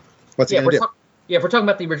kid now. What's he going to do? If we're talking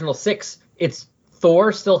about the original 6, it's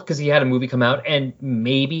Thor still, because he had a movie come out, and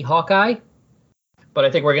maybe Hawkeye. But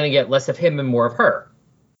I think we're going to get less of him and more of her.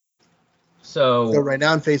 So right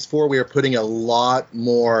now in Phase 4, we are putting a lot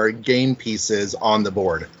more game pieces on the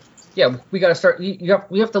board. Yeah, we got to start.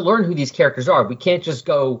 We have to learn who these characters are. We can't just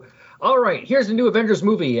go, all right, here's the new Avengers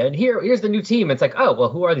movie, and here's the new team. It's like, oh, well,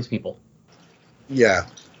 who are these people? Yeah.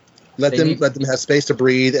 Let them have space to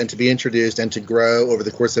breathe and to be introduced and to grow over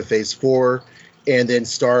the course of Phase 4, and then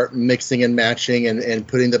start mixing and matching and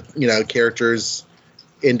putting the, you know, characters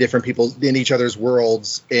in in each other's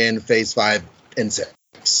worlds in Phase 5 and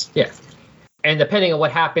 6. Yeah. And depending on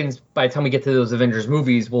what happens by the time we get to those Avengers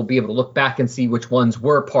movies, we'll be able to look back and see which ones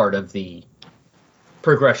were part of the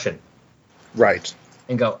progression. Right.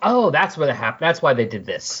 And go, oh, that's where that happened. That's why they did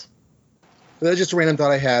this. That's just a random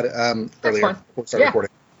thought I had earlier before we started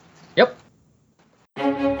recording. Yep.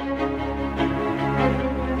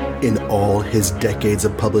 In all his decades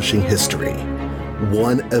of publishing history,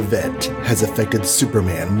 one event has affected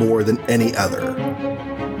Superman more than any other.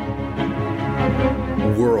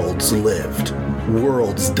 Worlds lived,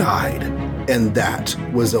 worlds died, and that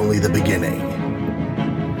was only the beginning.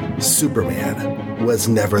 Superman was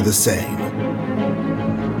never the same.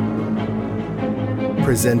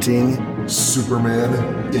 Presenting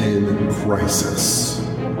Superman in Crisis.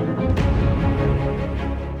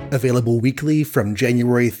 Available weekly from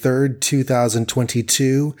January 3rd,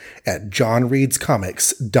 2022 at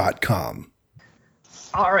johnreadscomics.com.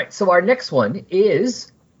 All right, so our next one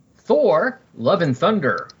is Thor: Love and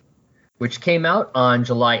Thunder, which came out on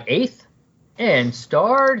July 8th and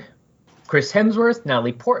starred Chris Hemsworth,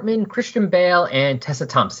 Natalie Portman, Christian Bale, and Tessa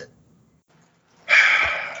Thompson.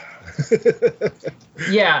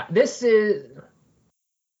 Yeah, this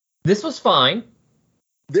was fine.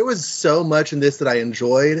 There was so much in this that I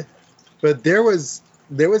enjoyed, but there was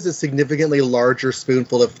a significantly larger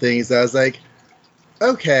spoonful of things that I was like,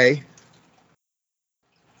 okay.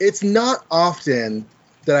 It's not often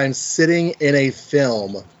that I'm sitting in a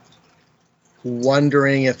film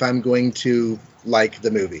wondering if I'm going to like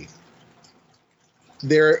the movie.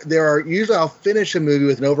 There are usually I'll finish a movie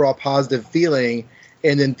with an overall positive feeling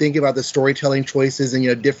and then think about the storytelling choices and, you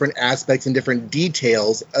know, different aspects and different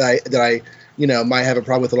details that I you know, might have a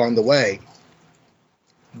problem with along the way.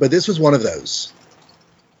 But this was one of those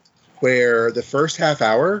where the first half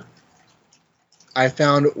hour I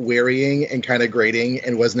found wearying and kind of grating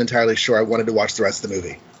and wasn't entirely sure I wanted to watch the rest of the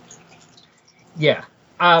movie. Yeah.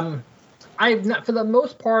 I've not, for the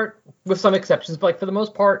most part, with some exceptions, but like for the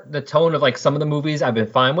most part, the tone of like some of the movies I've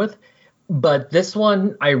been fine with. But this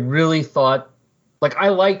one, I really thought, like, I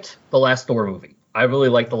liked the last Thor movie. I really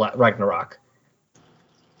liked the Ragnarok.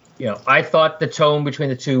 You know, I thought the tone between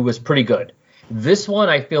the two was pretty good. This one,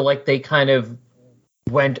 I feel like they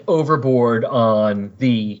went overboard on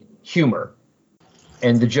the humor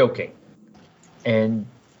and the joking, and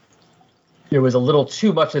there was a little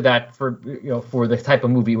too much of that for the type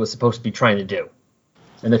of movie it was supposed to be trying to do,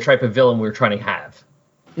 and the type of villain we were trying to have.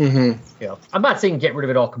 Mm-hmm. I'm not saying get rid of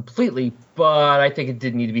it all completely, but I think it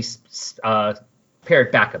did need to be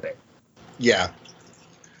pared back a bit. Yeah.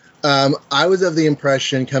 I was of the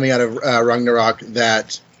impression coming out of Ragnarok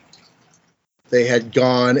that they had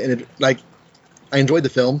gone and I enjoyed the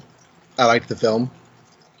film. I liked the film,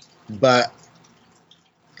 but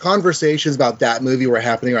conversations about that movie were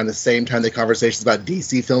happening around the same time the conversations about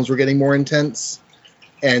DC films were getting more intense.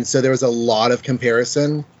 And so there was a lot of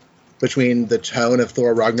comparison between the tone of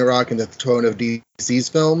Thor Ragnarok and the tone of DC's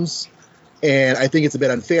films. And I think it's a bit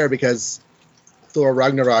unfair because Thor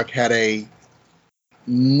Ragnarok had a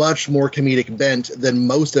much more comedic bent than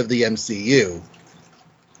most of the MCU.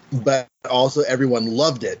 But also everyone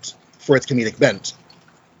loved it for its comedic bent.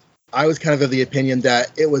 I was kind of the opinion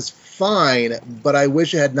that it was fine, but I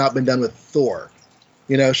wish it had not been done with Thor.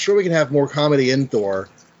 Sure, we can have more comedy in Thor,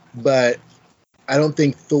 but I don't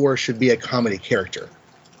think Thor should be a comedy character.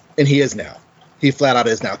 And he is now. He flat out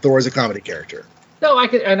is now. Thor is a comedy character. No, I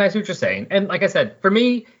see what you're saying. And like I said, for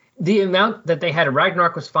me, the amount that they had in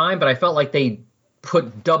Ragnarok was fine, but I felt like they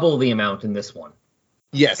put double the amount in this one.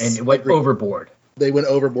 Yes. And it went overboard. They went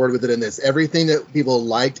overboard with it in this. Everything that people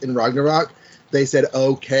liked in Ragnarok, they said,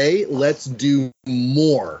 okay, let's do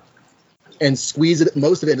more. And squeeze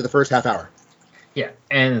most of it into the first half hour. Yeah.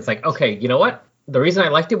 And it's like, okay, you know what? The reason I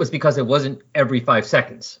liked it was because it wasn't every 5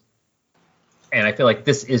 seconds. And I feel like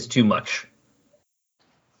this is too much.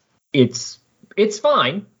 It's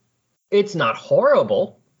fine. It's not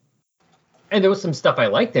horrible. And there was some stuff I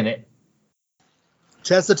liked in it.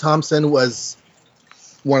 Tessa Thompson was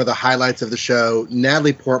one of the highlights of the show.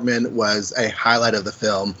 Natalie Portman was a highlight of the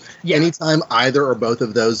film. Yeah. Anytime either or both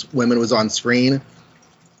of those women was on screen,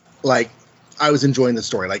 I was enjoying the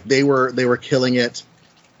story. They were killing it.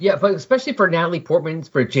 Yeah, but especially for Natalie Portman,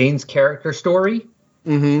 for Jane's character story,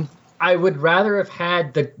 I would rather have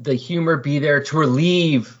had the humor be there to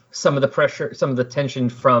relieve some of the pressure, some of the tension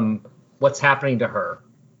from what's happening to her,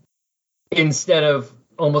 instead of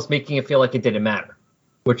almost making it feel like it didn't matter,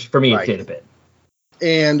 which for me it did a bit.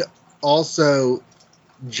 And also,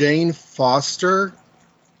 Jane Foster,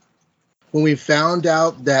 when we found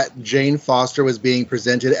out that Jane Foster was being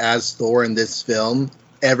presented as Thor in this film,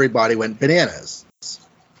 everybody went bananas.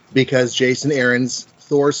 Because Jason Aaron's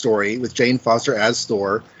Thor story with Jane Foster as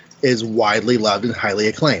Thor is widely loved and highly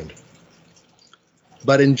acclaimed.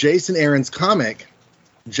 But in Jason Aaron's comic,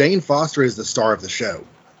 Jane Foster is the star of the show.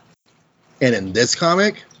 And in this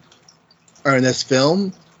comic, or in this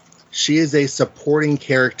film, she is a supporting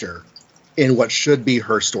character in what should be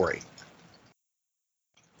her story.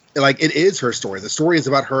 It is her story. The story is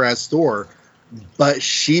about her as Thor, but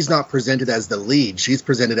she's not presented as the lead. She's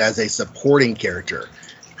presented as a supporting character.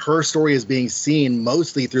 Her story is being seen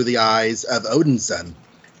mostly through the eyes of Odinson.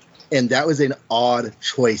 And that was an odd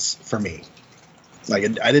choice for me. I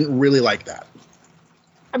didn't really like that.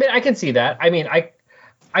 I mean, I can see that. I mean,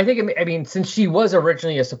 I think, since she was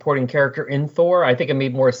originally a supporting character in Thor, I think it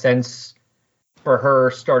made more sense for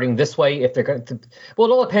her starting this way if they're going to. Well,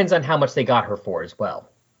 it all depends on how much they got her for as well.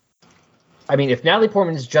 I mean, if Natalie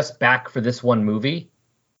Portman is just back for this one movie,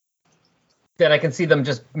 then I can see them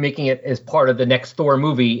just making it as part of the next Thor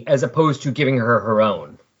movie as opposed to giving her her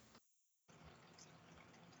own.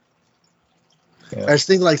 Yeah. I just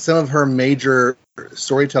think some of her major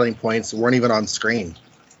storytelling points weren't even on screen.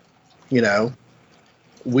 We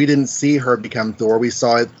didn't see her become Thor. We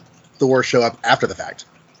saw Thor show up after the fact.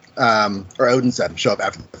 Or Odinson show up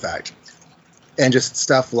after the fact. And just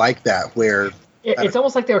stuff like that where... It's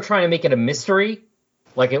almost like they were trying to make it a mystery,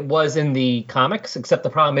 like it was in the comics, except the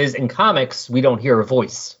problem is in comics, we don't hear a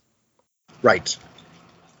voice. Right.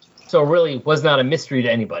 So it really was not a mystery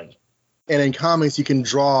to anybody. And in comics, you can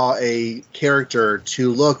draw a character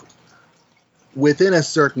to look within a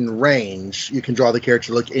certain range. You can draw the character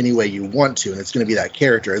to look any way you want to, and it's going to be that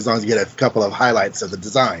character, as long as you get a couple of highlights of the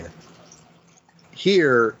design.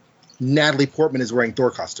 Here, Natalie Portman is wearing Thor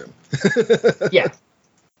costume. Yeah.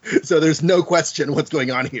 So there's no question what's going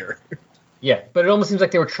on here. Yeah, but it almost seems like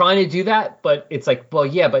they were trying to do that, but it's like, well,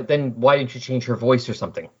 yeah, but then why didn't you change her voice or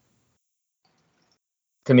something?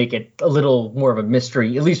 To make it a little more of a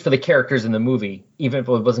mystery, at least for the characters in the movie, even if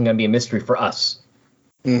it wasn't going to be a mystery for us.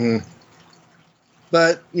 Mm-hmm.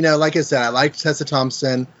 But, like I said, I liked Tessa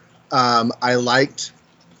Thompson. I liked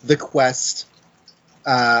the quest.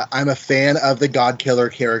 I'm a fan of the God Killer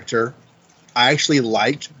character. I actually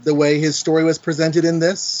liked the way his story was presented in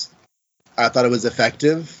this. I thought it was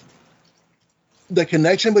effective. the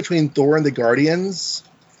connection between Thor and the Guardians,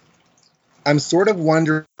 I'm sort of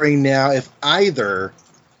wondering now if either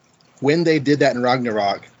when they did that in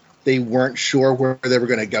Ragnarok, they weren't sure where they were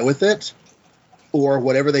going to go with it, or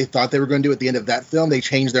whatever they thought they were going to do at the end of that film, they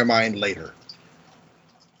changed their mind later.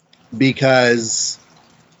 Because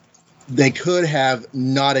they could have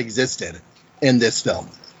not existed in this film.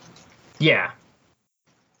 Yeah.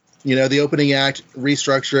 You know, the opening act,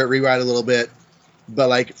 restructure it, rewrite a little bit. But,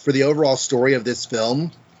 like, for the overall story of this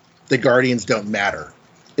film, the Guardians don't matter.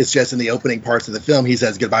 It's just in the opening parts of the film, he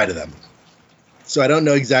says goodbye to them. So I don't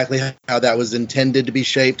know exactly how that was intended to be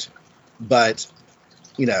shaped, but,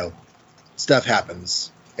 you know, stuff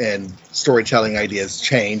happens. And storytelling ideas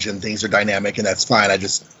change and things are dynamic, and that's fine.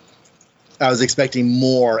 I was expecting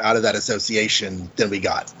more out of that association than we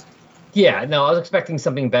got. Yeah, no, I was expecting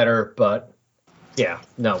something better, but yeah,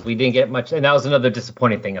 no, we didn't get much. And that was another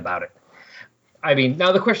disappointing thing about it. I mean,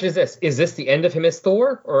 now the question is this. Is this the end of him as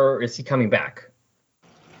Thor, or is he coming back?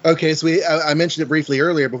 Okay, so I mentioned it briefly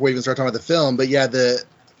earlier before we even start talking about the film, but yeah, the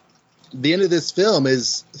end of this film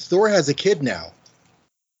is Thor has a kid now,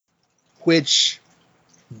 which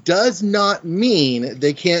does not mean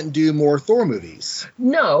they can't do more Thor movies.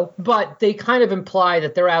 No, but they kind of imply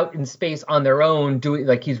that they're out in space on their own, doing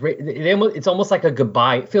like it's almost like a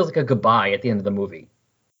goodbye. It feels like a goodbye at the end of the movie.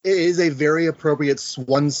 It is a very appropriate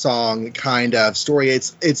swan song kind of story.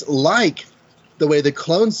 It's like the way the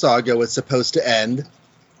Clone Saga was supposed to end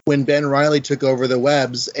when Ben Reilly took over the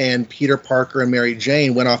webs and Peter Parker and Mary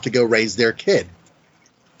Jane went off to go raise their kid.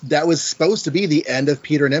 That was supposed to be the end of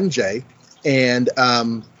Peter and MJ. And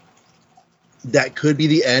that could be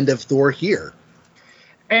the end of Thor here.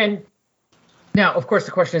 And now, of course,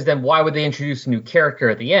 the question is then why would they introduce a new character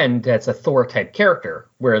at the end that's a Thor-type character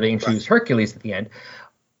where they introduce Hercules at the end?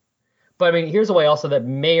 But, I mean, here's a way also that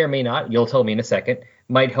may or may not, you'll tell me in a second,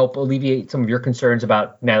 might help alleviate some of your concerns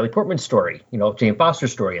about Natalie Portman's story, you know, Jane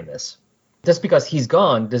Foster's story in this. Just because he's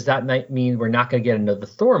gone, does that mean we're not going to get another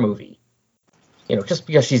Thor movie? You know, just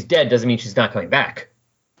because she's dead doesn't mean she's not coming back.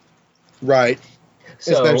 Right.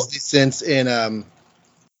 So, especially since in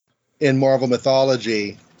Marvel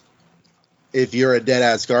mythology, if you're a dead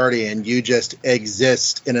Asgardian, you just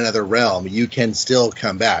exist in another realm. You can still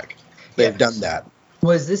come back. They've done that.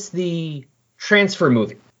 Was this the transfer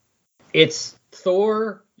movie? It's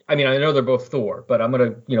Thor. I mean, I know they're both Thor, but I'm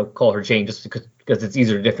going to, call her Jane just because it's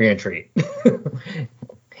easier to differentiate.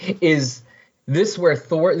 Is this where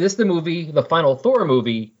Thor, the movie, the final Thor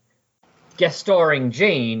movie, guest starring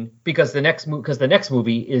Jane because the next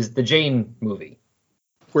movie is the Jane movie,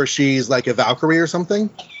 where she's like a Valkyrie or something?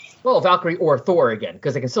 Well, Valkyrie or Thor again,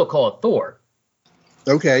 because they can still call it Thor.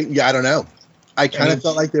 Okay, yeah, I don't know. I kind of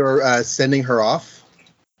felt like they were sending her off.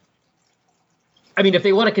 I mean, if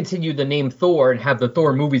they want to continue the name Thor and have the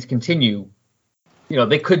Thor movies continue,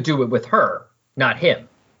 they could do it with her, not him.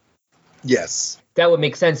 Yes. That would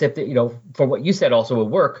make sense if, for what you said also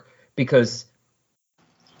would work, because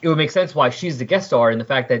it would make sense why she's the guest star in the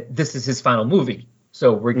fact that this is his final movie.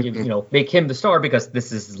 So we're giving, make him the star because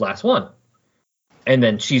this is his last one. And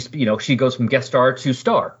then she's, she goes from guest star to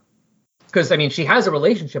star. Because, I mean, she has a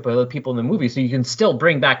relationship with other people in the movie, so you can still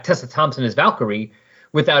bring back Tessa Thompson as Valkyrie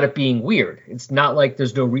without it being weird. It's not like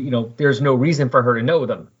there's no reason for her to know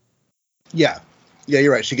them. Yeah. Yeah,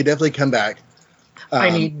 you're right. She could definitely come back. I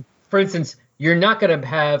mean, for instance, you're not going to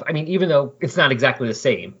have, I mean, even though it's not exactly the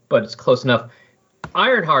same, but it's close enough,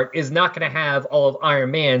 Ironheart is not going to have all of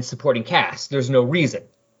Iron Man's supporting cast. There's no reason.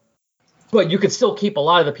 But you could still keep a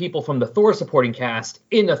lot of the people from the Thor supporting cast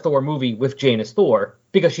in a Thor movie with Jane as Thor,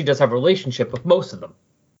 because she does have a relationship with most of them.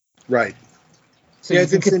 Right. So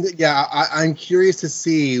yeah, I'm curious to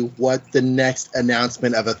see what the next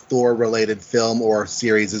announcement of a Thor-related film or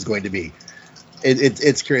series is going to be.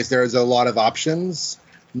 It's curious. There's a lot of options.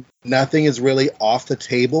 Nothing is really off the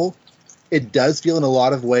table. It does feel in a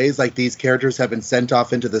lot of ways like these characters have been sent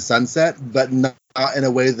off into the sunset, but not in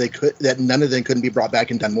a way that none of them couldn't be brought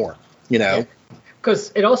back and done more.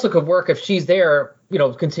 Because it also could work if she's there,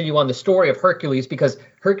 continue on the story of Hercules, because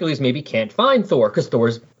Hercules maybe can't find Thor because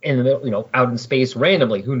Thor's in the middle, out in space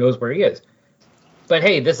randomly. Who knows where he is? But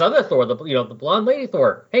hey, this other Thor, the blonde lady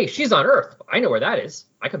Thor, hey, she's on Earth. I know where that is.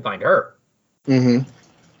 I can find her. Mm-hmm.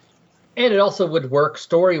 And it also would work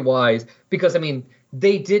story-wise because, I mean,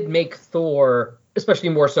 they did make Thor, especially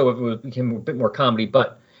more so if it became a bit more comedy,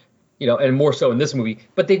 but and more so in this movie,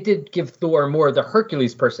 but they did give Thor more of the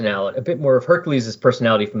Hercules personality, a bit more of Hercules'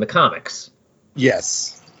 personality from the comics.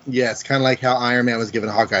 Yes, kind of like how Iron Man was given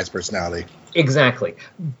Hawkeye's personality. Exactly.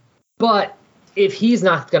 But if he's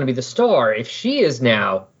not going to be the star, if she is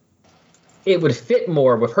now, it would fit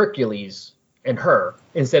more with Hercules and her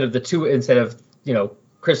instead of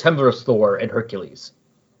Chris Hemsworth's Thor and Hercules.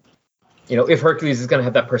 If Hercules is going to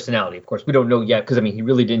have that personality. Of course, we don't know yet because, he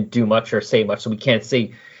really didn't do much or say much, so we can't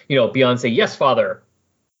say, beyond say, yes, father.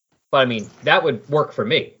 But, that would work for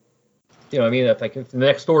me. If the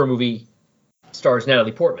next Thor movie stars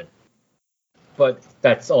Natalie Portman. But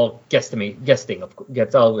that's all guessing.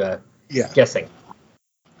 That's all guessing.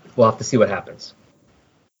 We'll have to see what happens.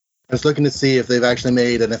 I was looking to see if they've actually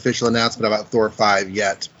made an official announcement about Thor 5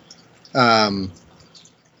 yet.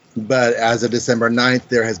 But as of December 9th,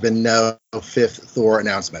 there has been no fifth Thor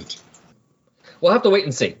announcement. We'll have to wait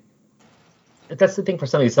and see. That's the thing for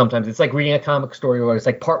some of these sometimes. It's like reading a comic story where it's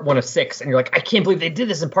like part 1 of 6, and you're like, I can't believe they did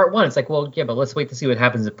this in part 1. It's like, well, yeah, but let's wait to see what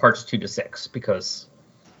happens in parts 2 to 6, because,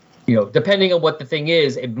 depending on what the thing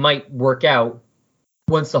is, it might work out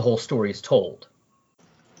once the whole story is told.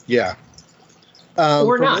 Yeah.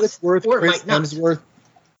 Or not. What it's worth, or it might not.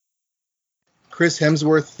 Chris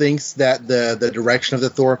Hemsworth thinks that the direction of the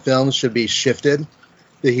Thor films should be shifted.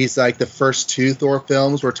 That he's like, the first 2 Thor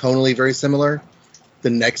films were tonally very similar. The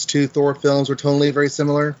next 2 Thor films were tonally very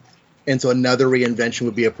similar. And so another reinvention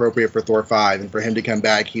would be appropriate for Thor 5. And for him to come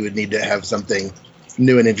back, he would need to have something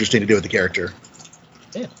new and interesting to do with the character.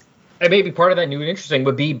 Yeah. And maybe part of that new and interesting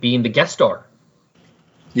would be being the guest star.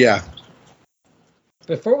 Yeah.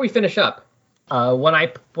 Before we finish up,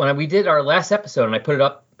 when we did our last episode and I put it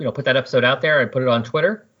up, put that episode out there and put it on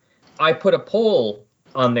Twitter, I put a poll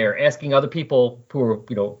on there asking other people who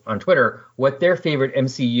are, on Twitter what their favorite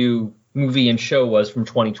MCU movie and show was from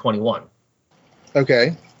 2021.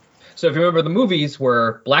 Okay. So if you remember, the movies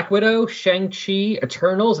were Black Widow, Shang-Chi,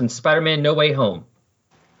 Eternals, and Spider-Man No Way Home.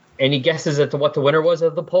 Any guesses as to what the winner was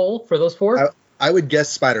of the poll for those 4? I would guess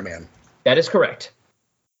Spider-Man. That is correct.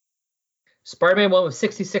 Spider-Man won with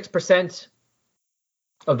 66%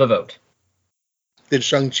 of the vote. Did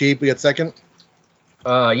Shang-Chi get second?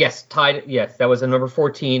 Yes, tied. Yes, that was a number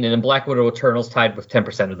 14, and then Black Widow Eternals tied with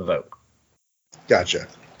 10% of the vote. Gotcha.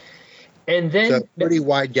 And then, so pretty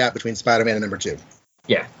wide gap between Spider-Man and number 2.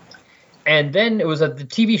 Yeah. And then it was the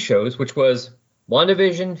TV shows, which was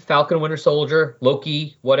WandaVision, Falcon Winter Soldier,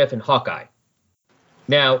 Loki, What If, and Hawkeye.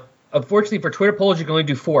 Now, unfortunately for Twitter polls, you can only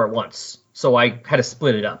do 4 at once, so I had to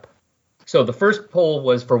split it up. So the first poll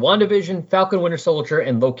was for WandaVision, Falcon Winter Soldier,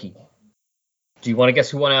 and Loki. Do you want to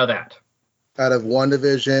guess who won out of that? Out of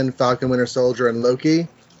WandaVision, Falcon Winter Soldier, and Loki?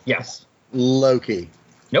 Yes. Loki.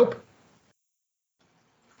 Nope.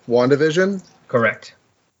 WandaVision? Correct.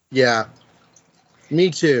 Yeah. Me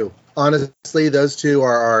too. Honestly, those 2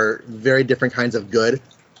 are very different kinds of good,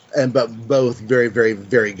 but both very, very,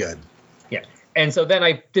 very good. Yeah. And so then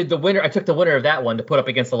I did the winner. I took the winner of that one to put up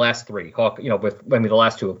against the last 3. The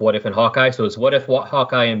last 2 of What If and Hawkeye. So it's What If,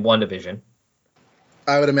 Hawkeye, and WandaVision.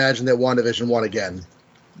 I would imagine that WandaVision won again.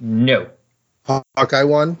 No. Hawkeye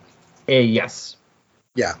won? Yes.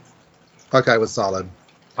 Yeah. Hawkeye was solid.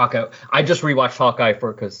 Hawkeye. I just rewatched Hawkeye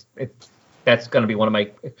because that's going to be one of my,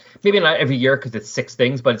 maybe not every year because it's 6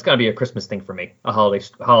 things, but it's going to be a Christmas thing for me, a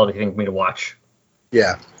holiday thing for me to watch.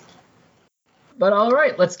 Yeah. But all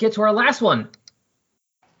right, let's get to our last one,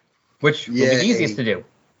 which will be the easiest to do.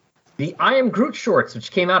 The I Am Groot shorts, which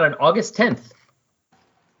came out on August 10th.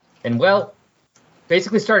 And, well,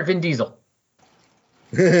 basically started Vin Diesel.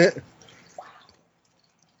 It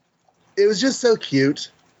was just so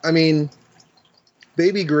cute.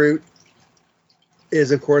 Baby Groot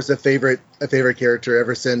is, of course, a favorite character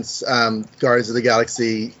ever since Guardians of the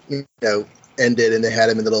Galaxy, ended, and they had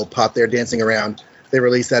him in the little pot there dancing around. They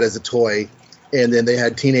released that as a toy, and then they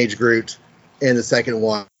had Teenage Groot in the second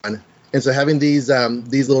one. And so having these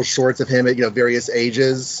little shorts of him at various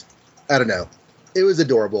ages, I don't know, it was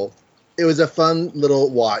adorable. It was a fun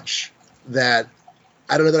little watch that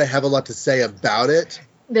I don't know that I have a lot to say about it,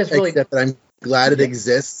 except that I'm glad it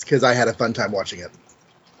exists because I had a fun time watching it.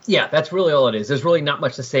 Yeah, that's really all it is. There's really not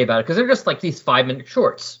much to say about it because they're just like these 5-minute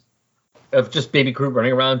shorts of just Baby Groot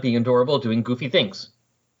running around, being adorable, doing goofy things.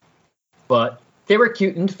 But they were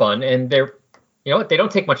cute and fun, and they're, they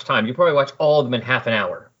don't take much time. You probably watch all of them in half an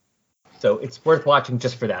hour. So it's worth watching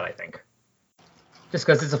just for that, I think. Just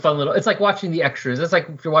because it's a fun little, it's like watching the extras. It's like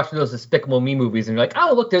if you're watching those Despicable Me movies and you're like,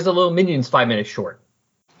 oh, look, there's a little Minions 5-minute short.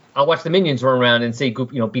 I'll watch the Minions run around and say,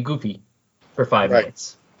 be goofy for 5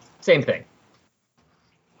 minutes. Same thing.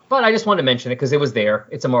 But I just wanted to mention it because it was there.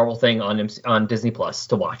 It's a Marvel thing on Disney Plus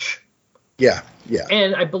to watch. Yeah, yeah.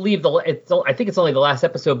 And I believe I think it's only the last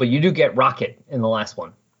episode, but you do get Rocket in the last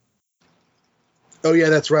one. Oh yeah,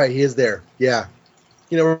 that's right. He is there. Yeah.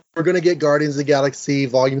 We're going to get Guardians of the Galaxy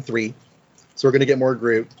Volume 3, so we're going to get more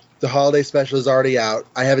Groot. The holiday special is already out.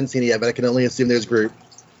 I haven't seen it yet, but I can only assume there's Groot.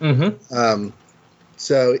 Mm-hmm.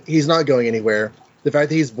 So he's not going anywhere. the fact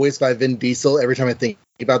that he's voiced by Vin Diesel, every time I think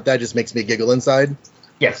about that, just makes me giggle inside.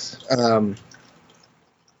 Yes.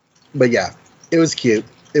 But yeah, it was cute.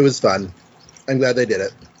 It was fun. I'm glad they did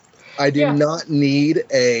it. I do not need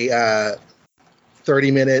a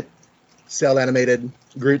 30-minute cell animated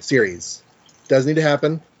Groot series. Doesn't need to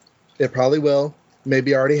happen. It probably will.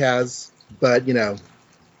 Maybe already has. But,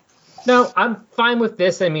 No, I'm fine with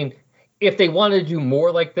this. I mean, if they wanted to do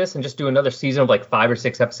more like this and just do another season of like 5 or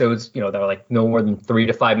 6 episodes, that are like no more than 3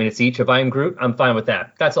 to 5 minutes each of I Am Groot, I'm fine with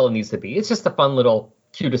that. That's all it needs to be. It's just a fun little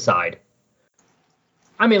cute aside.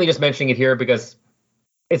 I'm mainly just mentioning it here because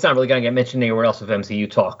it's not really going to get mentioned anywhere else with MCU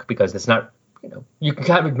talk because it's not, you can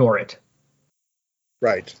kind of ignore it.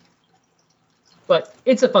 Right. But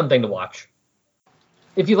it's a fun thing to watch.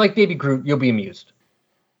 If you like Baby Groot, you'll be amused.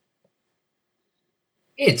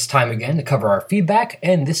 It's time again to cover our feedback,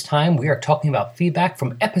 and this time we are talking about feedback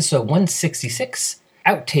from episode 166,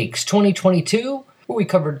 Outtakes 2022, where we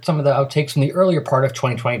covered some of the outtakes from the earlier part of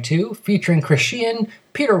 2022, featuring Chris Sheehan,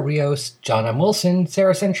 Peter Rios, John M. Wilson,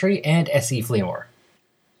 Sarah Sentry, and S.E. Fleenor.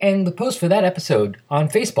 And the post for that episode on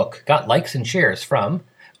Facebook got likes and shares from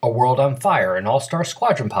A World on Fire, an All-Star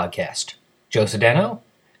Squadron podcast, Joe Sedano,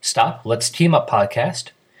 Stop, Let's Team Up podcast,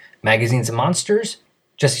 Magazines and Monsters,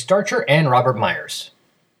 Jesse Starcher, and Robert Myers.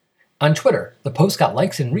 On Twitter, the post got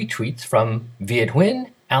likes and retweets from Viet Huynh,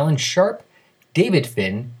 Alan Sharp, David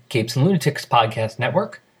Finn, Capes and Lunatics Podcast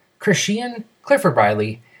Network, Chris Sheehan, Clifford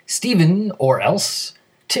Riley, Stephen or Else,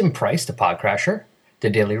 Tim Price, the Podcrasher, The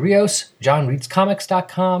Daily Rios,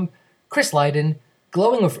 JohnReadsComics.com, Chris Lydon,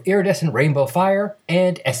 Glowing with Iridescent Rainbow Fire,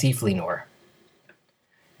 and S.E. Fleenor.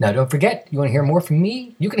 Now don't forget, you want to hear more from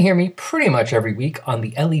me? You can hear me pretty much every week on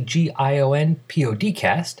the LEGION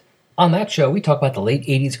Podcast. On that show, we talk about the late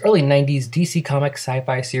 80s, early 90s DC Comics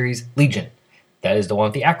sci-fi series Legion. That is the one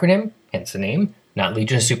with the acronym, hence the name, not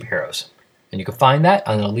Legion of Superheroes. And you can find that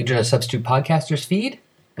on the Legion of Substitute Podcasters feed.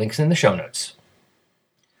 Links in the show notes.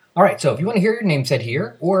 All right, so if you want to hear your name said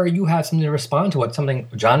here, or you have something to respond to what something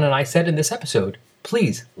John and I said in this episode,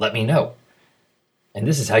 please let me know. And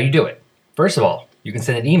this is how you do it. First of all, you can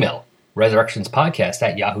send an email,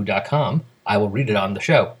 resurrectionspodcast@yahoo.com. I will read it on the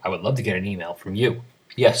show. I would love to get an email from you.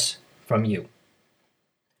 Yes, from you.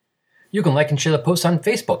 You can like and share the post on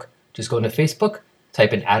Facebook. Just go into Facebook,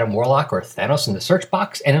 type in Adam Warlock or Thanos in the search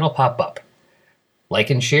box, and it'll pop up. Like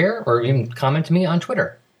and share, or even comment to me on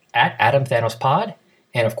Twitter, @AdamThanosPod.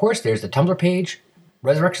 And of course, there's the Tumblr page,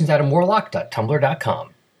 resurrectionsadamwarlock.tumblr.com.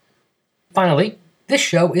 Finally, this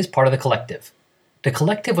show is part of The Collective. The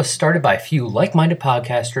Collective was started by a few like-minded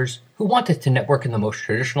podcasters who wanted to network in the most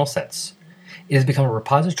traditional sense. It has become a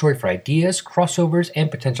repository for ideas, crossovers,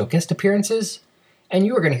 and potential guest appearances, and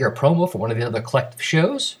you are going to hear a promo for one of the other Collective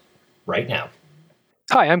shows right now.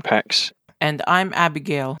 Hi, I'm Pax. And I'm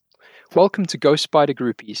Abigail. Welcome to Ghost Spider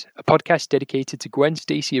Groupies, a podcast dedicated to Gwen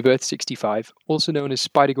Stacy of Earth 65, also known as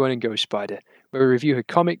Spider-Gwen and Ghost Spider, where we review her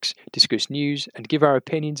comics, discuss news, and give our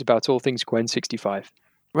opinions about all things Gwen 65.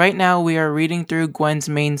 Right now, we are reading through Gwen's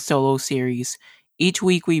main solo series. Each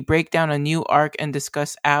week, we break down a new arc and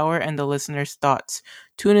discuss our and the listener's thoughts.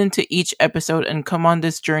 Tune into each episode and come on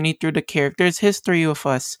this journey through the character's history with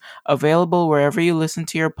us, available wherever you listen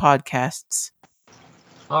to your podcasts.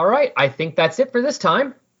 All right, I think that's it for this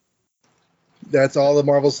time. That's all the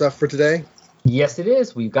Marvel stuff for today? Yes, it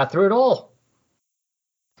is. We've got through it all.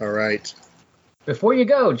 All right. Before you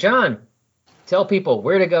go, John, tell people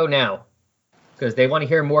where to go now, because they want to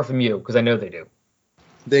hear more from you, because I know they do.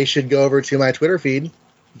 They should go over to my Twitter feed,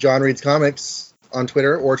 John Reads Comics on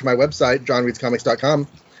Twitter, or to my website, johnreadscomics.com,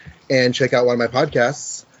 and check out one of my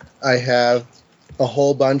podcasts. I have a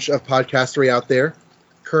whole bunch of podcastery out there.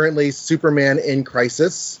 Currently, Superman in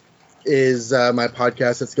Crisis is my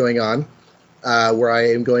podcast that's going on, where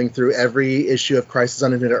I am going through every issue of Crisis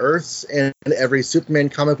on Infinite Earths and every Superman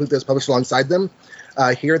comic book that's published alongside them.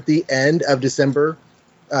 Here at the end of December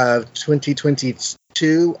of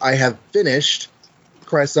 2022, I have finished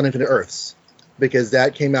Crisis on Infinite Earths, because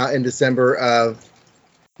that came out in December of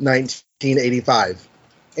 1985.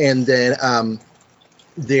 And then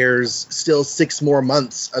there's still 6 more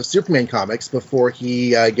months of Superman comics before he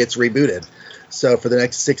gets rebooted. So for the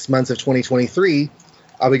next 6 months of 2023,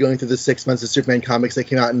 I'll be going through the 6 months of Superman comics that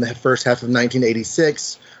came out in the first half of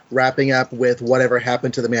 1986, wrapping up with Whatever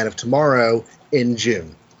Happened to the Man of Tomorrow in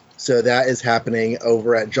June. So that is happening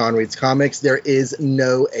over at John Reads Comics. There is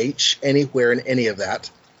no H anywhere in any of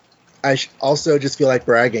that. I also just feel like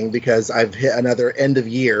bragging because I've hit another end of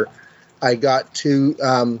year. I got to,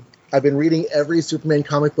 I've been reading every Superman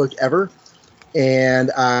comic book ever,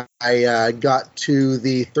 and I got to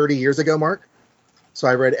the 30 years ago mark. So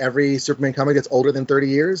I read every Superman comic that's older than 30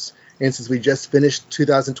 years. And since we just finished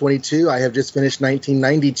 2022, I have just finished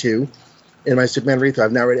 1992 in my Superman read-through.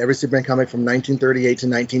 I've now read every Superman comic from 1938 to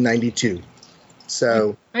 1992.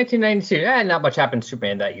 So 1992. Not much happened to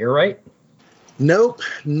Superman that year, right? Nope,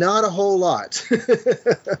 not a whole lot.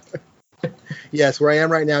 Yes, where I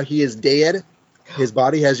am right now, he is dead. His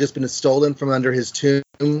body has just been stolen from under his tomb,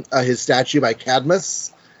 his statue by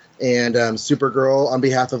Cadmus. And Supergirl, on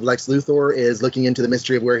behalf of Lex Luthor, is looking into the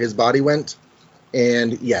mystery of where his body went.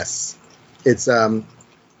 And yes, it's I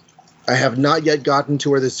have not yet gotten to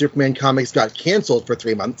where the Superman comics got canceled for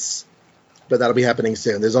 3 months, but that'll be happening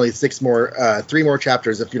soon. There's only 3 more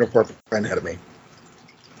chapters of Funeral for a Friend ahead of me.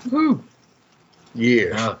 Woo! Yeah.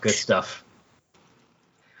 Oh, good stuff.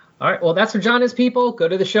 All right, well, that's for John His People. Go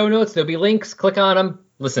to the show notes. There'll be links. Click on them.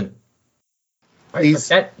 Listen. All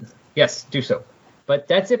right, yes, do so. But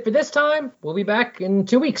that's it for this time. We'll be back in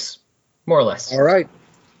 2 weeks, more or less. All right.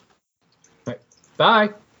 All right.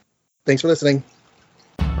 Bye. Thanks for listening.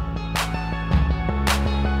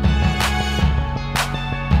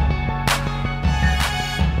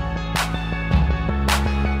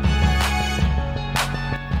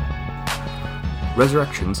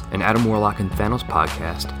 Resurrections, an Adam Warlock and Thanos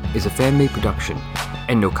podcast, is a fan-made production,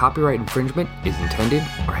 and no copyright infringement is intended,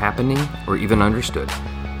 or happening, or even understood.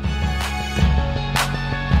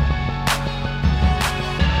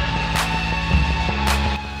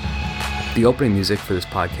 The opening music for this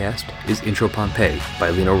podcast is Intro Pompeii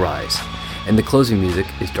by Lino Rise, and the closing music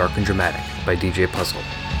is Dark and Dramatic by DJ Puzzle.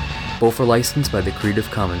 Both are licensed by the Creative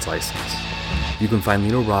Commons license. You can find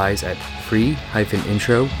Lino Rise at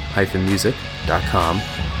free-intro-music.com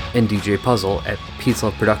and DJ Puzzle at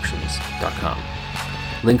peaceloveproductions.com.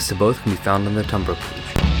 Links to both can be found on the Tumblr page.